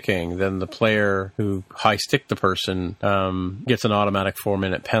high sticking, then the player who high sticked the person gets an automatic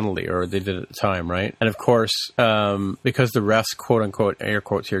 4-minute penalty, or they did at the time, right? And of course, because the refs, quote unquote, air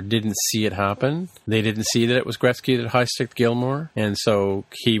quotes here, didn't see it happen, they didn't see that it was Gretzky that high sticked Gilmour, and so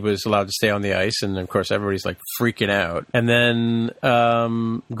he was allowed to stay on the ice, and of course everybody's freaking out. And then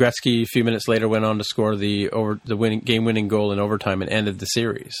Gretzky a few minutes later went on to score the game-winning goal in overtime and ended the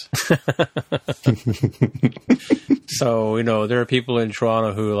series. So, there are people in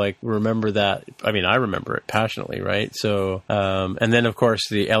Toronto who remember that. I mean, I remember it passionately, right? So, and then of course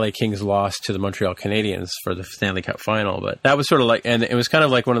the LA Kings lost to the Montreal Canadiens for the Stanley Cup final. But that was sort of and it was kind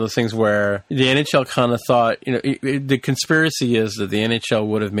of like one of those things where the NHL kind of thought, the conspiracy is that the NHL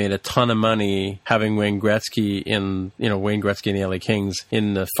would have made a ton of money having Wayne Gretzky and the LA Kings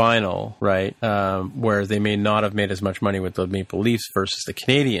in the final, right? Where they may not have made as much money with the Maple Leafs versus the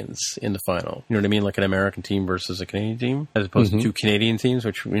Canadiens in the final. You know what I mean? Like an American team versus a Canadian Canadian team as opposed to two Canadian teams,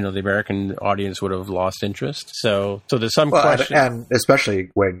 which, the American audience would have lost interest. So there's some question. And especially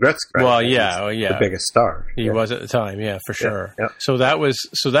Wayne Gretzky. Right? Well, yeah. The biggest star. He was at the time, for sure. Yeah. So that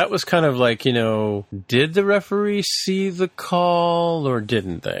was kind of like, did the referee see the call or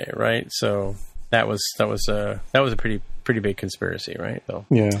didn't they, right? So that was a pretty big conspiracy, right? So,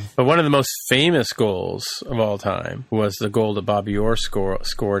 yeah. But one of the most famous goals of all time was the goal that Bobby Orr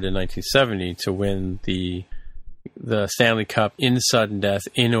scored in 1970 to win the Stanley Cup in sudden death,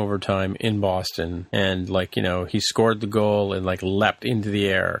 in overtime, in Boston. And, he scored the goal and, leapt into the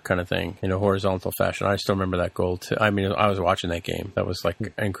air kind of thing in a horizontal fashion. I still remember that goal, too. I mean, I was watching that game. That was,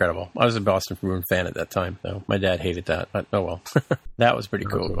 incredible. I was a Boston Bruins fan at that time, though. My dad hated that, but oh well. That was a pretty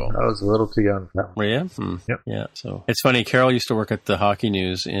cool goal. I was a little too young for that one. Yeah? Yep. Yeah. So it's funny, Carol used to work at the Hockey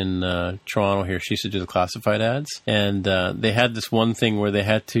News in Toronto here. She used to do the classified ads. And they had this one thing where they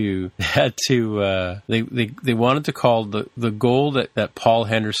they wanted to call the goal that Paul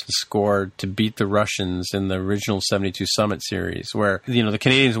Henderson scored to beat the Russians in the original 72 Summit Series, where the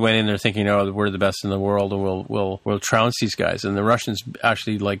Canadians went in there thinking, we're the best in the world and we'll trounce these guys, and the Russians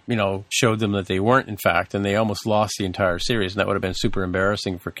actually showed them that they weren't, in fact, and they almost lost the entire series, and that would have been super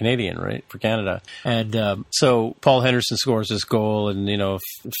embarrassing for Canada. And so Paul Henderson scores this goal, and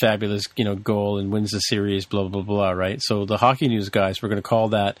fabulous goal, and wins the series, blah blah blah, right? So the Hockey News guys were going to call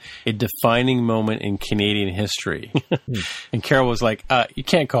that a defining moment in Canadian history. And Carol was like, you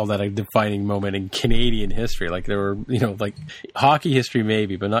can't call that a defining moment in Canadian history. There were, hockey history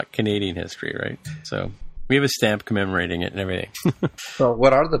maybe, but not Canadian history, right? So we have a stamp commemorating it and everything. So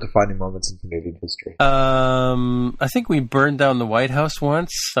what are the defining moments in Canadian history? I think we burned down the White House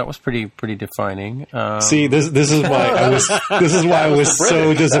once. That was pretty defining. See, this is why I was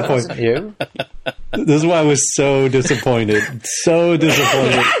so disappointed. You? This is why I was so disappointed. So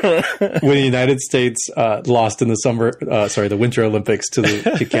disappointed when the United States lost in the Winter Olympics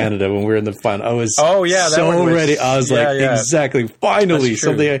to Canada when we were in the final. I was so ready. I was exactly, finally,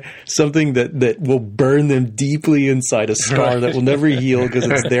 something that will burn them deeply inside, a scar that will never heal because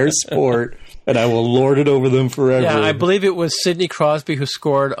it's their sport. And I will lord it over them forever. Yeah, I believe it was Sidney Crosby who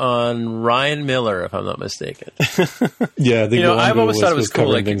scored on Ryan Miller, if I'm not mistaken. Yeah, I've always thought it was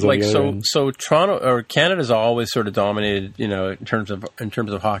cool. So Toronto or Canada's always sort of dominated, in terms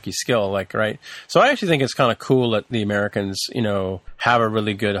of hockey skill, right? So I actually think it's kind of cool that the Americans, have a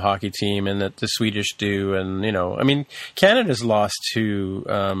really good hockey team, and that the Swedish do, and Canada's lost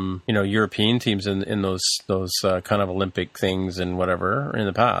to European teams in those kind of Olympic things and whatever in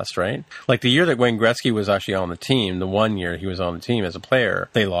the past, right? Like the year that Wayne Gretzky was actually on the team, the one year he was on the team as a player,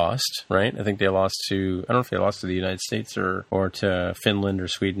 they lost, right? I think they lost to, I don't know if they lost to the United States or to Finland or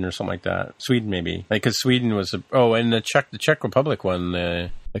Sweden or something like that. Sweden maybe, because Sweden was and the Czech Republic won the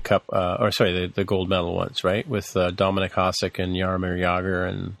cup, the gold medal once, right? With Dominik Hasek and Jaromir Jagr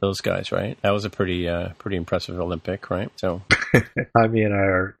and those guys, right? That was a pretty impressive Olympic, right? So, Jaime and I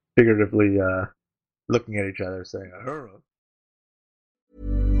are figuratively looking at each other saying,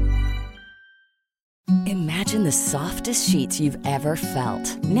 Imagine the softest sheets you've ever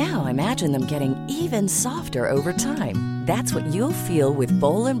felt. Now imagine them getting even softer over time. That's what you'll feel with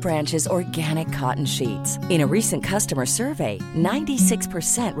Boll & Branch's organic cotton sheets. In a recent customer survey,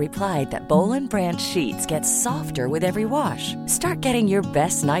 96% replied that Boll & Branch sheets get softer with every wash. Start getting your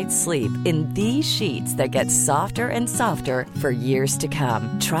best night's sleep in these sheets that get softer and softer for years to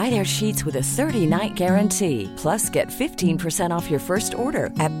come. Try their sheets with a 30-night guarantee. Plus, get 15% off your first order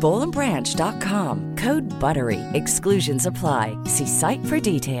at bollandbranch.com. Code BUTTERY. Exclusions apply. See site for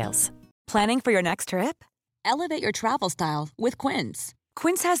details. Planning for your next trip? Elevate your travel style with Quince.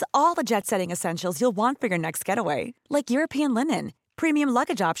 Quince has all the jet-setting essentials you'll want for your next getaway, like European linen, premium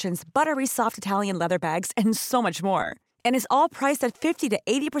luggage options, buttery soft Italian leather bags, and so much more. And is all priced at 50 to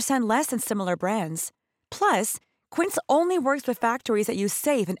 80% less than similar brands. Plus, Quince only works with factories that use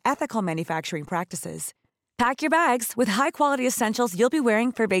safe and ethical manufacturing practices. Pack your bags with high-quality essentials you'll be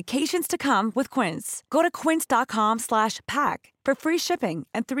wearing for vacations to come with Quince. Go to quince.com/pack for free shipping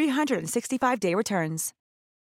and 365-day returns.